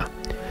 Yeah.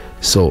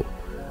 So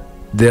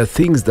there are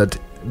things that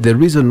the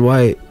reason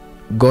why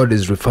God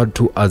is referred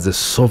to as the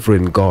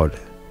sovereign God,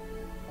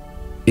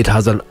 it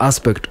has an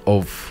aspect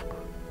of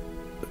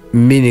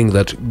meaning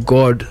that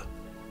God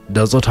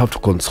does not have to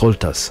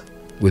consult us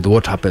with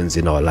what happens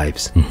in our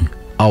lives.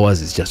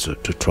 Ours is just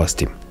to trust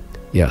him.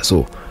 Yeah.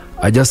 So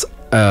I just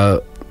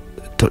tell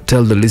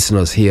the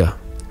listeners here,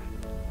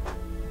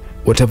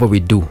 whatever we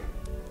do,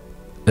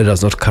 let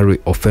us not carry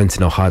offense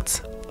in our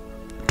hearts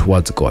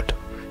towards God,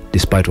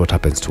 despite what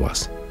happens to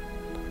us.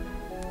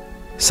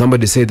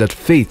 Somebody said that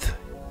faith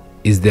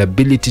is the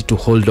ability to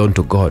hold on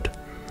to God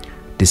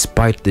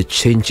despite the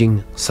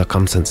changing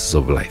circumstances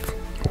of life.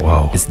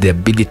 Wow. It's the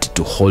ability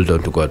to hold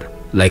on to God.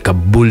 Like a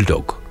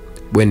bulldog,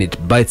 when it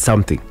bites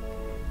something,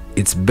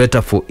 it's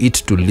better for it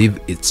to leave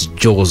its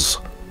jaws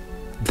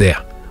there,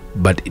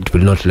 but it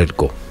will not let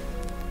go.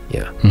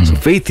 Yeah. So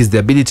faith is the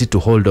ability to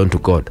hold on to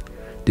God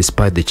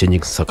despite the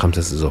changing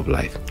circumstances of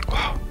life.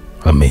 Wow.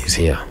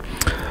 Amazing. Yeah.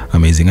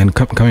 Amazing. And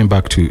coming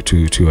back to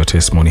your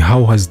testimony,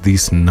 how has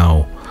this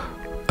now,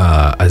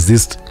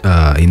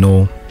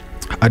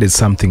 added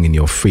something in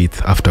your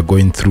faith after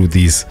going through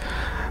this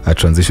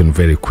transition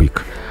very quick?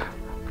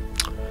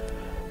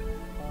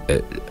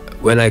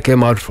 When I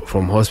came out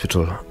from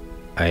hospital,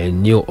 I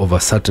knew of a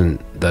certain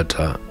that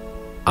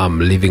I'm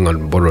living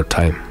on borrowed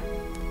time.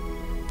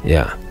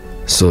 Yeah.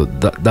 So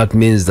that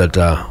means that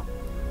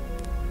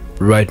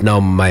right now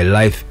my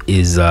life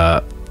is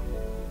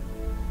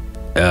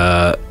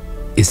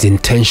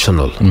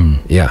intentional.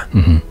 Yeah.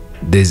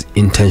 There's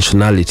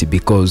intentionality,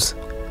 because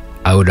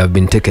I would have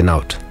been taken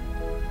out,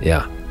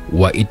 yeah,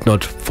 were it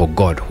not for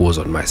God who was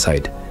on my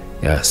side.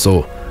 Yeah.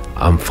 So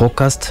I'm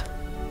focused,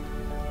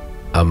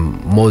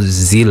 I'm more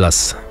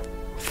zealous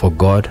for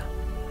God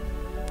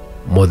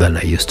more than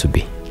I used to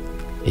be.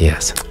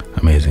 Yes.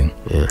 Amazing.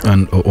 Yeah.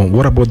 And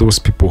what about those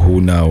people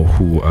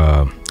who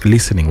are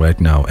listening right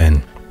now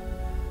and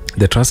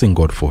they're trusting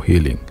God for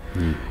healing,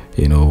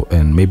 you know,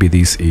 and maybe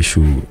this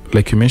issue,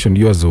 like you mentioned,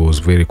 yours was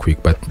very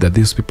quick, but that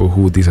these people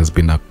who this has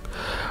been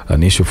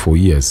an issue for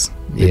years,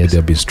 maybe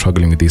they've been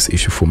struggling with this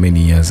issue for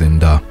many years,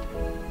 and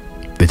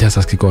they just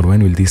ask God,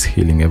 when will this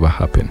healing ever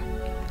happen?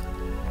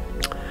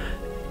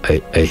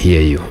 I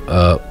hear you.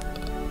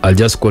 I'll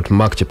just quote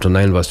Mark chapter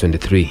 9 verse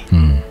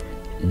 23.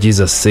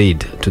 Jesus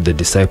said to the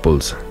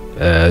disciples,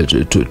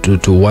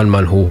 to one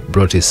man who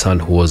brought his son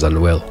who was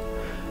unwell,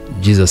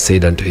 Jesus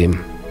said unto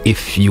him,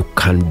 if you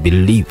can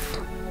believe,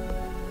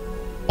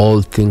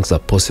 all things are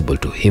possible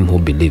to him who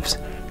believes.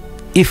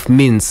 If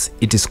means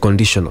it is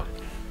conditional.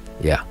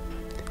 Yeah.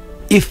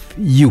 If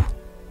you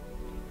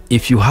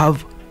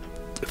have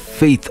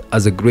faith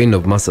as a grain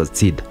of mustard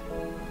seed,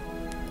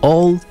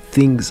 all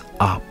things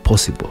are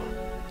possible.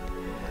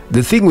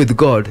 The thing with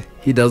God,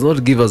 he does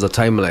not give us a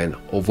timeline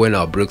of when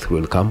our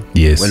breakthrough will come,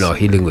 when our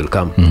healing will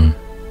come.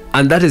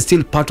 And that is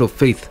still part of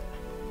faith.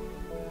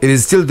 It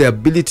is still the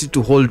ability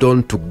to hold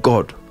on to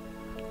God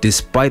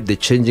despite the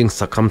changing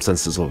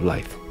circumstances of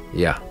life.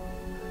 Yeah.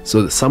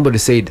 So somebody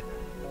said,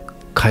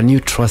 can you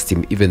trust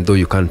him even though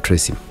you can't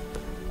trace him?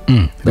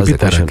 That's the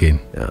question. Again.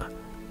 Yeah.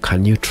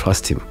 Can you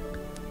trust him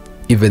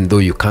even though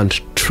you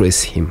can't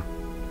trace him?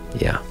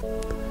 Yeah.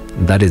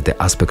 That is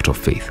the aspect of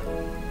faith.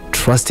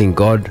 Trusting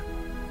God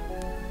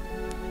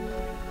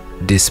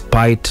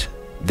despite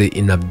the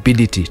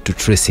inability to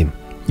trace him.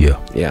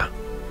 Yeah.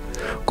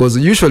 Because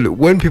usually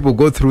when people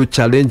go through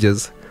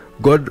challenges,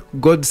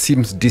 God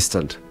seems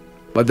distant.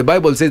 But the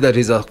Bible says that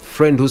he's a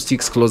friend who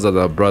sticks closer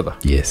than a brother.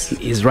 Yes.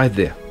 He's right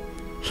there,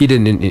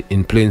 hidden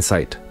in plain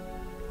sight.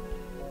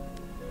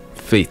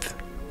 Faith.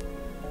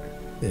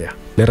 Yeah.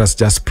 Let us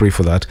just pray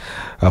for that,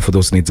 for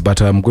those needs.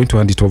 But I'm going to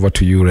hand it over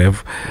to you,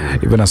 Rev,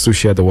 even as you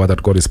share the word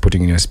that God is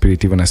putting in your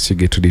spirit, even as you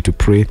get ready to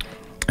pray,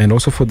 and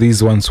also for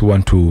these ones who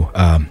want to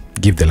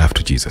give their life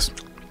to Jesus.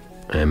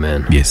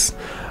 Amen. Yes.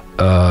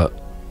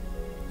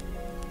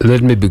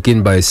 Let me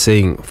begin by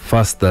saying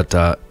first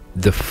that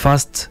the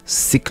first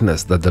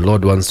sickness that the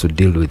Lord wants to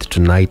deal with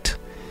tonight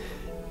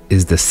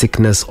is the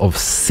sickness of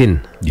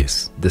sin.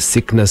 Yes. The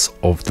sickness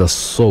of the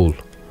soul.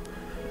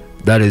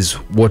 That is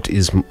what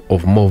is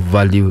of more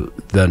value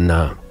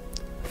than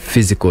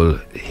physical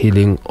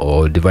healing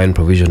or divine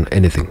provision,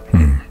 anything.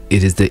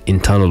 It is the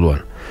internal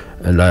one.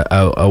 And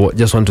I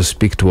just want to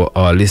speak to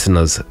our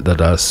listeners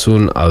that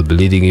soon I'll be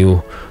leading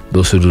you,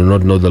 those who do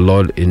not know the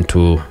Lord,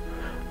 into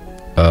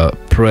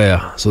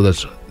prayer so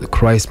that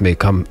Christ may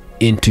come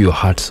into your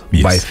heart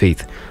by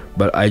faith.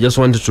 But I just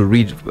wanted to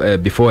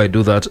read, before I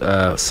do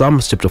that,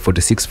 Psalms chapter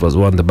 46 verse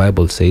 1. The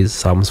Bible says,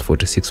 Psalms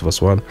 46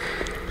 verse 1,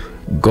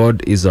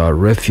 God is our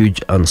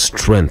refuge and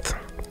strength,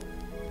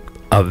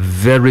 a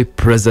very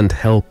present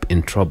help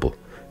in trouble.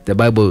 The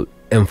Bible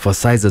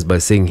emphasizes by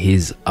saying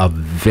he's a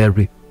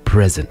very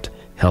present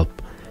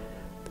help.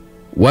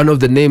 One of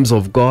the names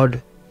of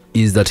God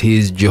is that he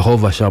is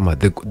Jehovah Shammah,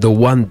 the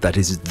one that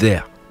is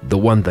there, the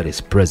one that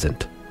is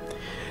present.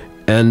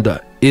 And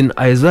in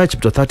Isaiah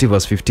chapter 30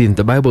 verse 15,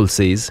 the Bible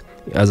says,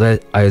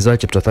 Isaiah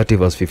chapter 30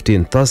 verse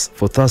 15,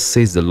 thus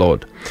says the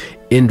Lord,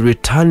 in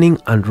returning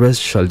and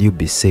rest shall you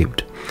be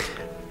saved.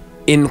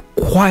 In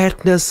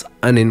quietness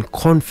and in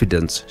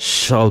confidence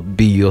shall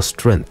be your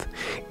strength.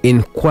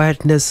 In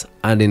quietness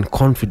and in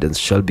confidence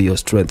shall be your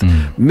strength.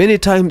 Many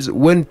times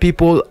when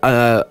people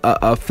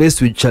are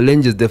faced with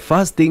challenges, the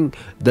first thing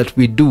that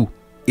we do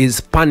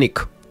is panic.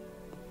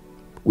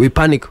 We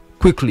panic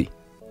quickly.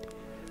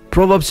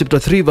 Proverbs chapter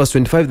 3 verse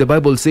 25, the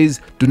Bible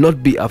says, do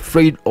not be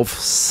afraid of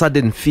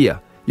sudden fear.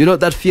 You know,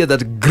 that fear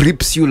that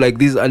grips you like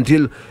this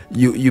until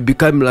you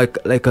become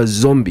like a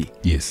zombie.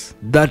 Yes.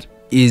 That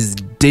is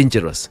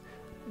dangerous.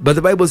 But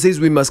the Bible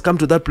says we must come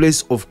to that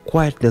place of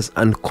quietness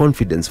and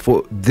confidence,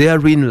 for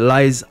therein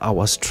lies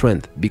our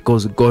strength,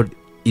 because God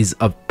is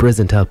a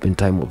present help in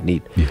time of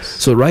need. Yes.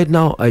 So right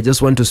now, I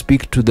just want to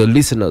speak to the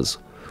listeners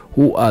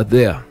who are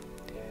there.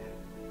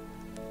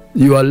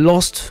 You are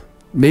lost.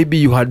 Maybe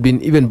you had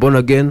been even born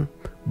again,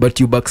 but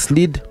you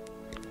backslid.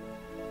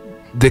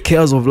 The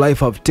cares of life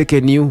have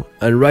taken you,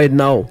 and right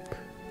now,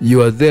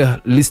 you are there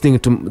listening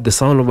to the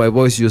sound of my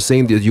voice. You're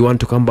saying that you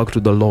want to come back to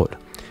the Lord.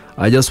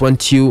 I just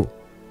want you,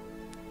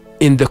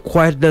 in the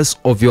quietness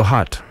of your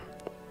heart,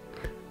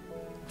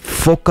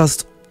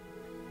 focused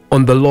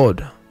on the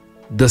Lord,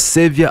 the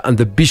Savior and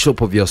the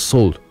Bishop of your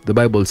soul. The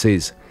Bible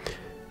says,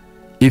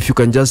 if you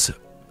can just,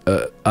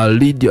 I'll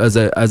lead you as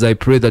I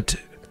pray, that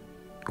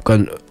you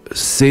can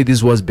say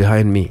these words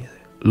behind me.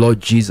 Lord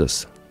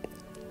Jesus,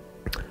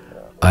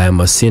 I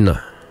am a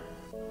sinner.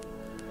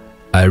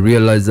 I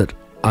realize that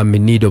I'm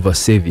in need of a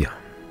Savior.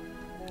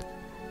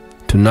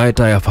 Tonight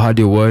I have heard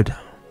your word.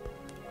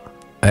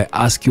 I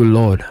ask you,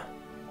 Lord,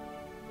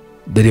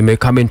 that he may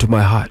come into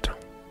my heart,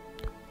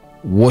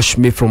 wash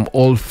me from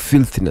all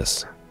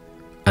filthiness,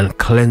 and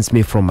cleanse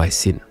me from my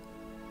sin.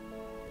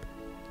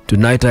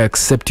 Tonight I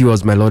accept you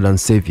as my Lord and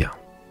Savior.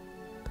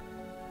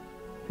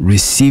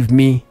 Receive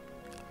me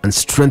and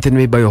strengthen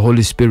me by your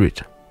Holy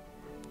Spirit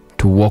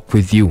to walk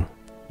with you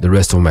the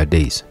rest of my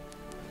days.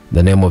 In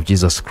the name of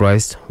Jesus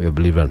Christ, we have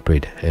believed and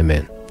prayed.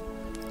 Amen.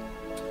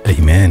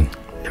 Amen.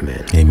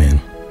 Amen.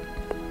 Amen.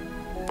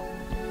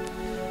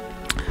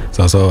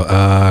 So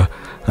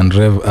and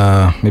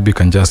Rev, maybe you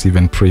can just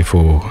even pray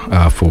for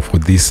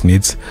these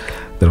needs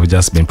that have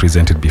just been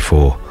presented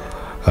before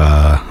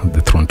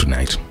the throne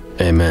tonight.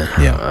 Amen.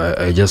 Yeah.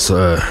 I just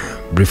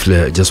briefly,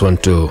 I just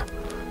want to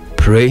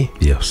pray.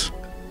 Yes.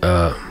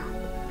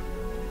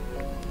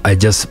 I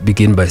just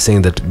begin by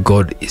saying that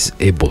God is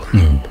able.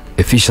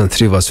 Ephesians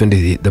 3 verse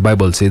 20, the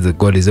Bible says that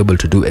God is able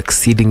to do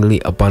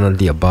exceedingly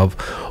abundantly above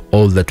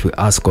all that we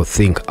ask or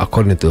think,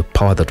 according to the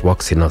power that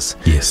works in us.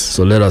 Yes.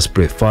 So let us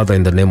pray. Father,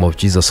 in the name of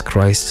Jesus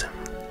Christ,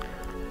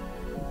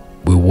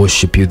 we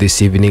worship you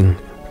this evening.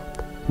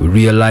 We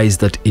realize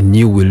that in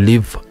you we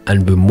live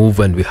and we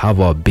move and we have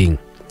our being.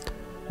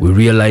 We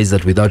realize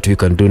that without you we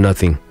can do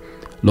nothing.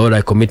 Lord,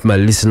 I commit my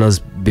listeners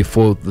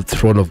before the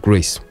throne of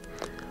grace.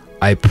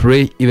 I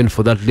pray even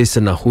for that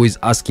listener who is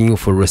asking you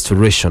for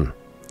restoration.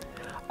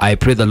 I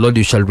pray that, Lord,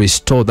 you shall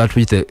restore that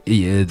which the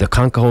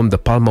cankerworm, the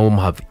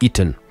palmerworm have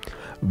eaten.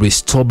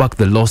 Restore back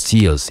the lost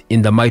years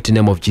in the mighty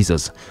name of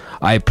Jesus.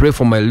 I pray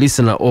for my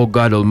listener, oh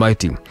God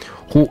Almighty,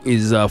 who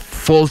is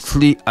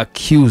falsely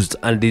accused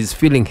and is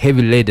feeling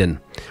heavy laden.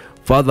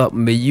 Father,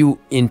 may you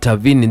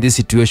intervene in this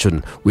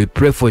situation. We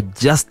pray for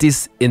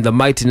justice in the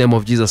mighty name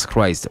of Jesus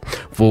Christ.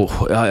 For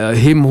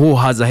him who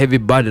has a heavy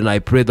burden, I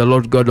pray, the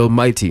Lord God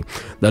Almighty,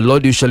 the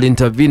Lord, you shall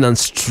intervene and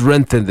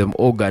strengthen them,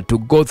 oh God, to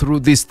go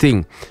through this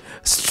thing.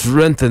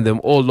 Strengthen them,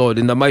 oh Lord,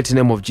 in the mighty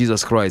name of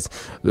Jesus Christ.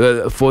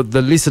 For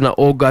the listener,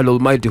 oh God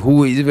Almighty,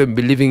 who is even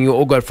believing you,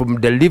 oh God, from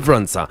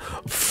deliverance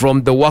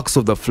from the works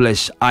of the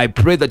flesh, I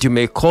pray that you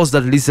may cause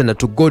that listener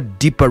to go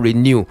deeper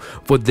in you.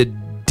 For the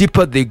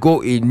deeper they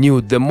go in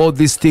you, the more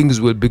these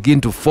things will begin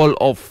to fall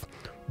off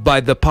by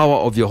the power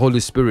of your Holy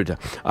Spirit.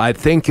 I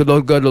thank you,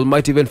 Lord God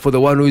Almighty, even for the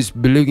one who is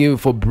believing you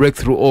for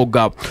breakthrough, oh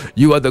God.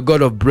 You are the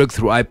God of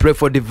breakthrough. I pray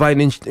for divine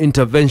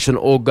intervention,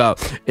 oh God,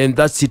 in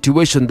that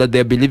situation that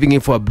they're believing in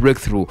for a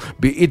breakthrough,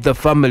 be it the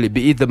family,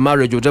 be it the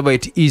marriage, whatever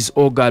it is,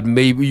 oh God.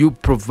 May you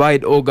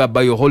provide, oh God,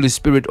 by your Holy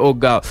Spirit, oh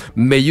God.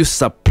 May you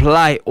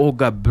supply, oh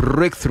God,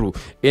 breakthrough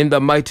in the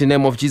mighty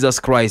name of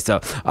Jesus Christ.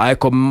 I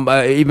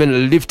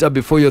even lift up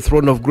before your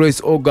throne of grace,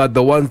 oh God,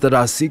 the ones that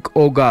are sick,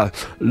 oh God.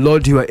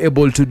 Lord, you are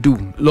able to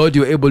do. Lord,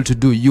 you're able to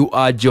do. You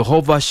are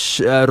Jehovah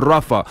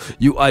Rapha.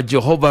 You are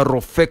Jehovah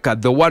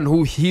Rofeka, the one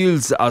who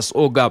heals us,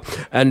 oh God.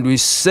 And we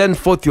send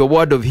forth your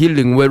word of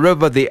healing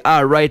wherever they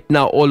are right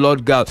now, oh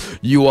Lord God.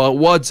 Your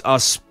words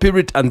are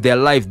spirit and their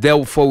life.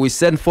 Therefore, we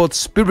send forth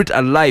spirit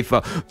and life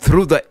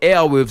through the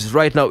airwaves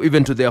right now,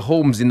 even to their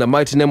homes, in the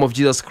mighty name of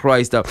Jesus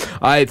Christ.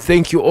 I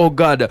thank you, oh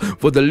God,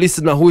 for the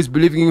listener who is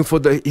believing you for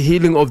the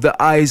healing of the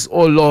eyes,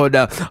 oh Lord.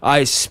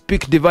 I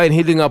speak divine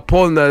healing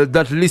upon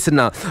that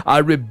listener. I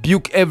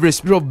rebuke every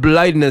spirit of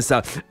blindness,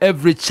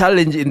 every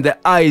challenge in the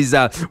eyes,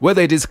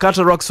 whether it is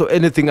cataracts or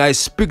anything. I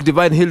speak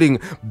divine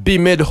healing. Be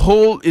made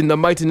whole in the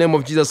mighty name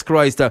of Jesus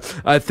Christ.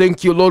 I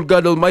thank you, Lord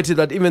God Almighty,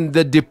 that even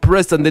the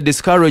depressed and the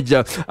discouraged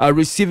are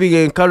receiving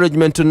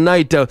encouragement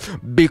tonight,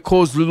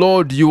 because,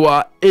 Lord, you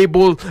are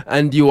able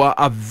and you are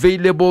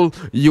available,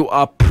 you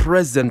are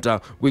present.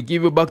 We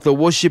give you back the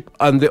worship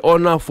and the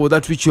honor for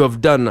that which you have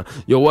done.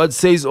 Your word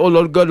says, oh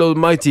Lord God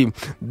Almighty,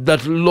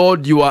 that,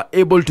 Lord, you are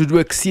able to do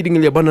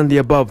exceedingly abundantly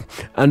above,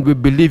 and we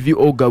believe you,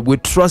 oh God. We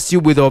trust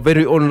you with our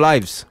very own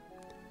lives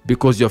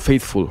because you're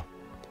faithful.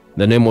 In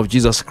the name of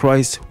Jesus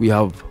Christ, we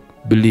have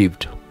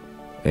believed.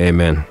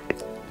 Amen.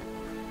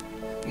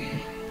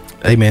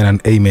 Amen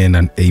and amen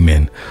and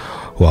amen.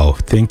 Wow,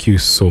 thank you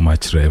so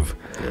much, Rev.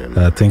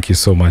 Thank you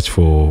so much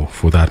for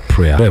that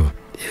prayer, Rev.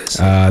 Yes.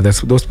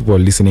 There's those people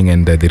listening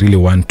and they really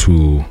want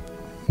to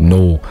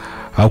know,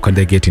 how can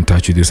they get in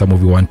touch with you? Some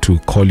of you want to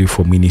call you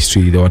for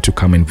ministry. They want to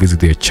come and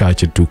visit their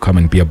church and to come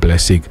and be a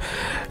blessing.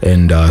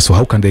 And so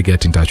how can they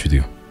get in touch with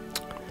you?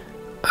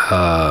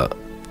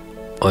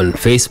 On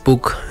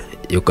Facebook,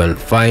 you can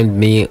find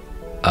me.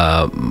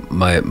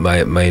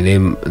 My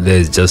name,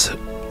 there's just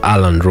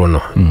Alan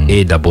Rono,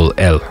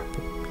 A-double-L,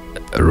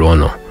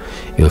 Rono.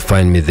 You'll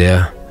find me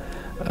there.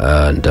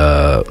 And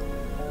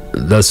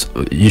that's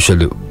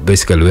usually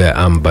basically where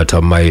I am. But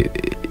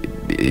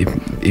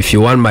if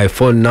you want my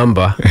phone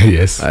number,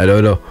 yes, I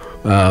don't know,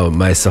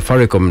 my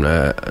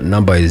Safaricom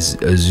number is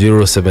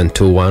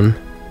 0721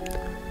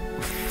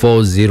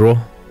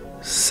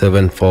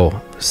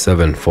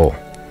 407474,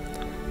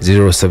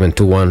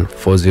 0721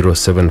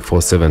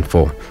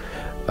 407474.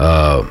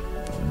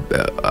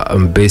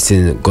 I'm based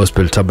in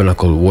Gospel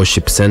Tabernacle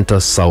Worship Center,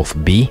 South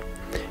B.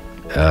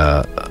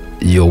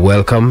 You're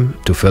welcome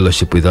to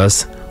fellowship with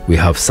us. We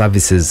have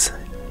services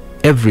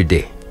every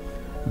day.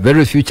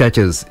 Very few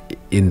churches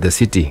in the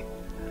city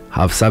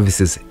have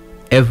services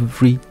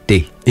every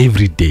day.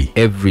 Every day.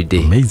 Every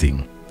day.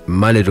 Amazing.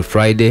 Monday to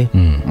Friday,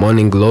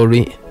 morning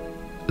glory,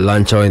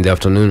 lunch hour in the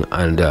afternoon,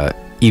 and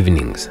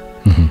evenings.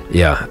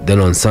 Yeah.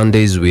 Then on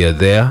Sundays we are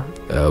there.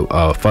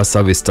 Our first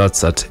service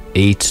starts at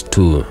 8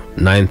 to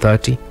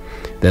 9:30.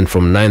 Then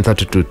from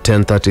 9:30 to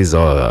 10:30 is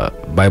our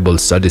Bible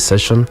study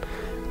session.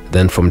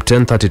 Then from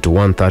 10:30 to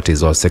 1:30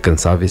 is our second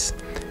service.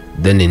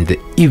 Then in the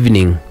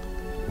evening,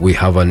 we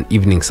have an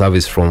evening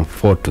service from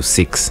 4 to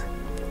 6.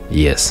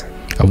 Yes.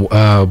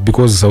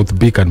 Because South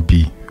B can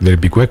be very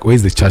big. Where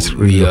is the church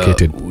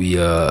located? We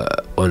are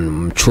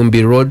on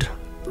Mchumbi Road,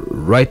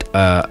 right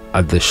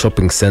at the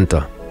shopping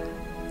center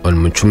on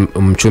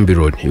Mchumbi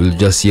Road. You'll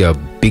just see a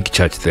big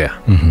church there,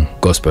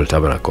 Gospel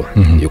Tabernacle.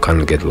 You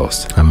can't get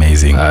lost.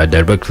 Amazing.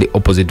 Directly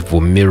opposite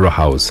Vumira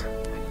House.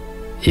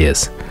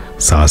 Yes.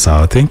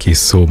 Sawa, thank you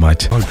so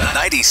much.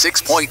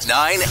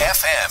 96.9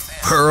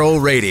 FM, Pearl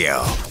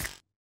Radio.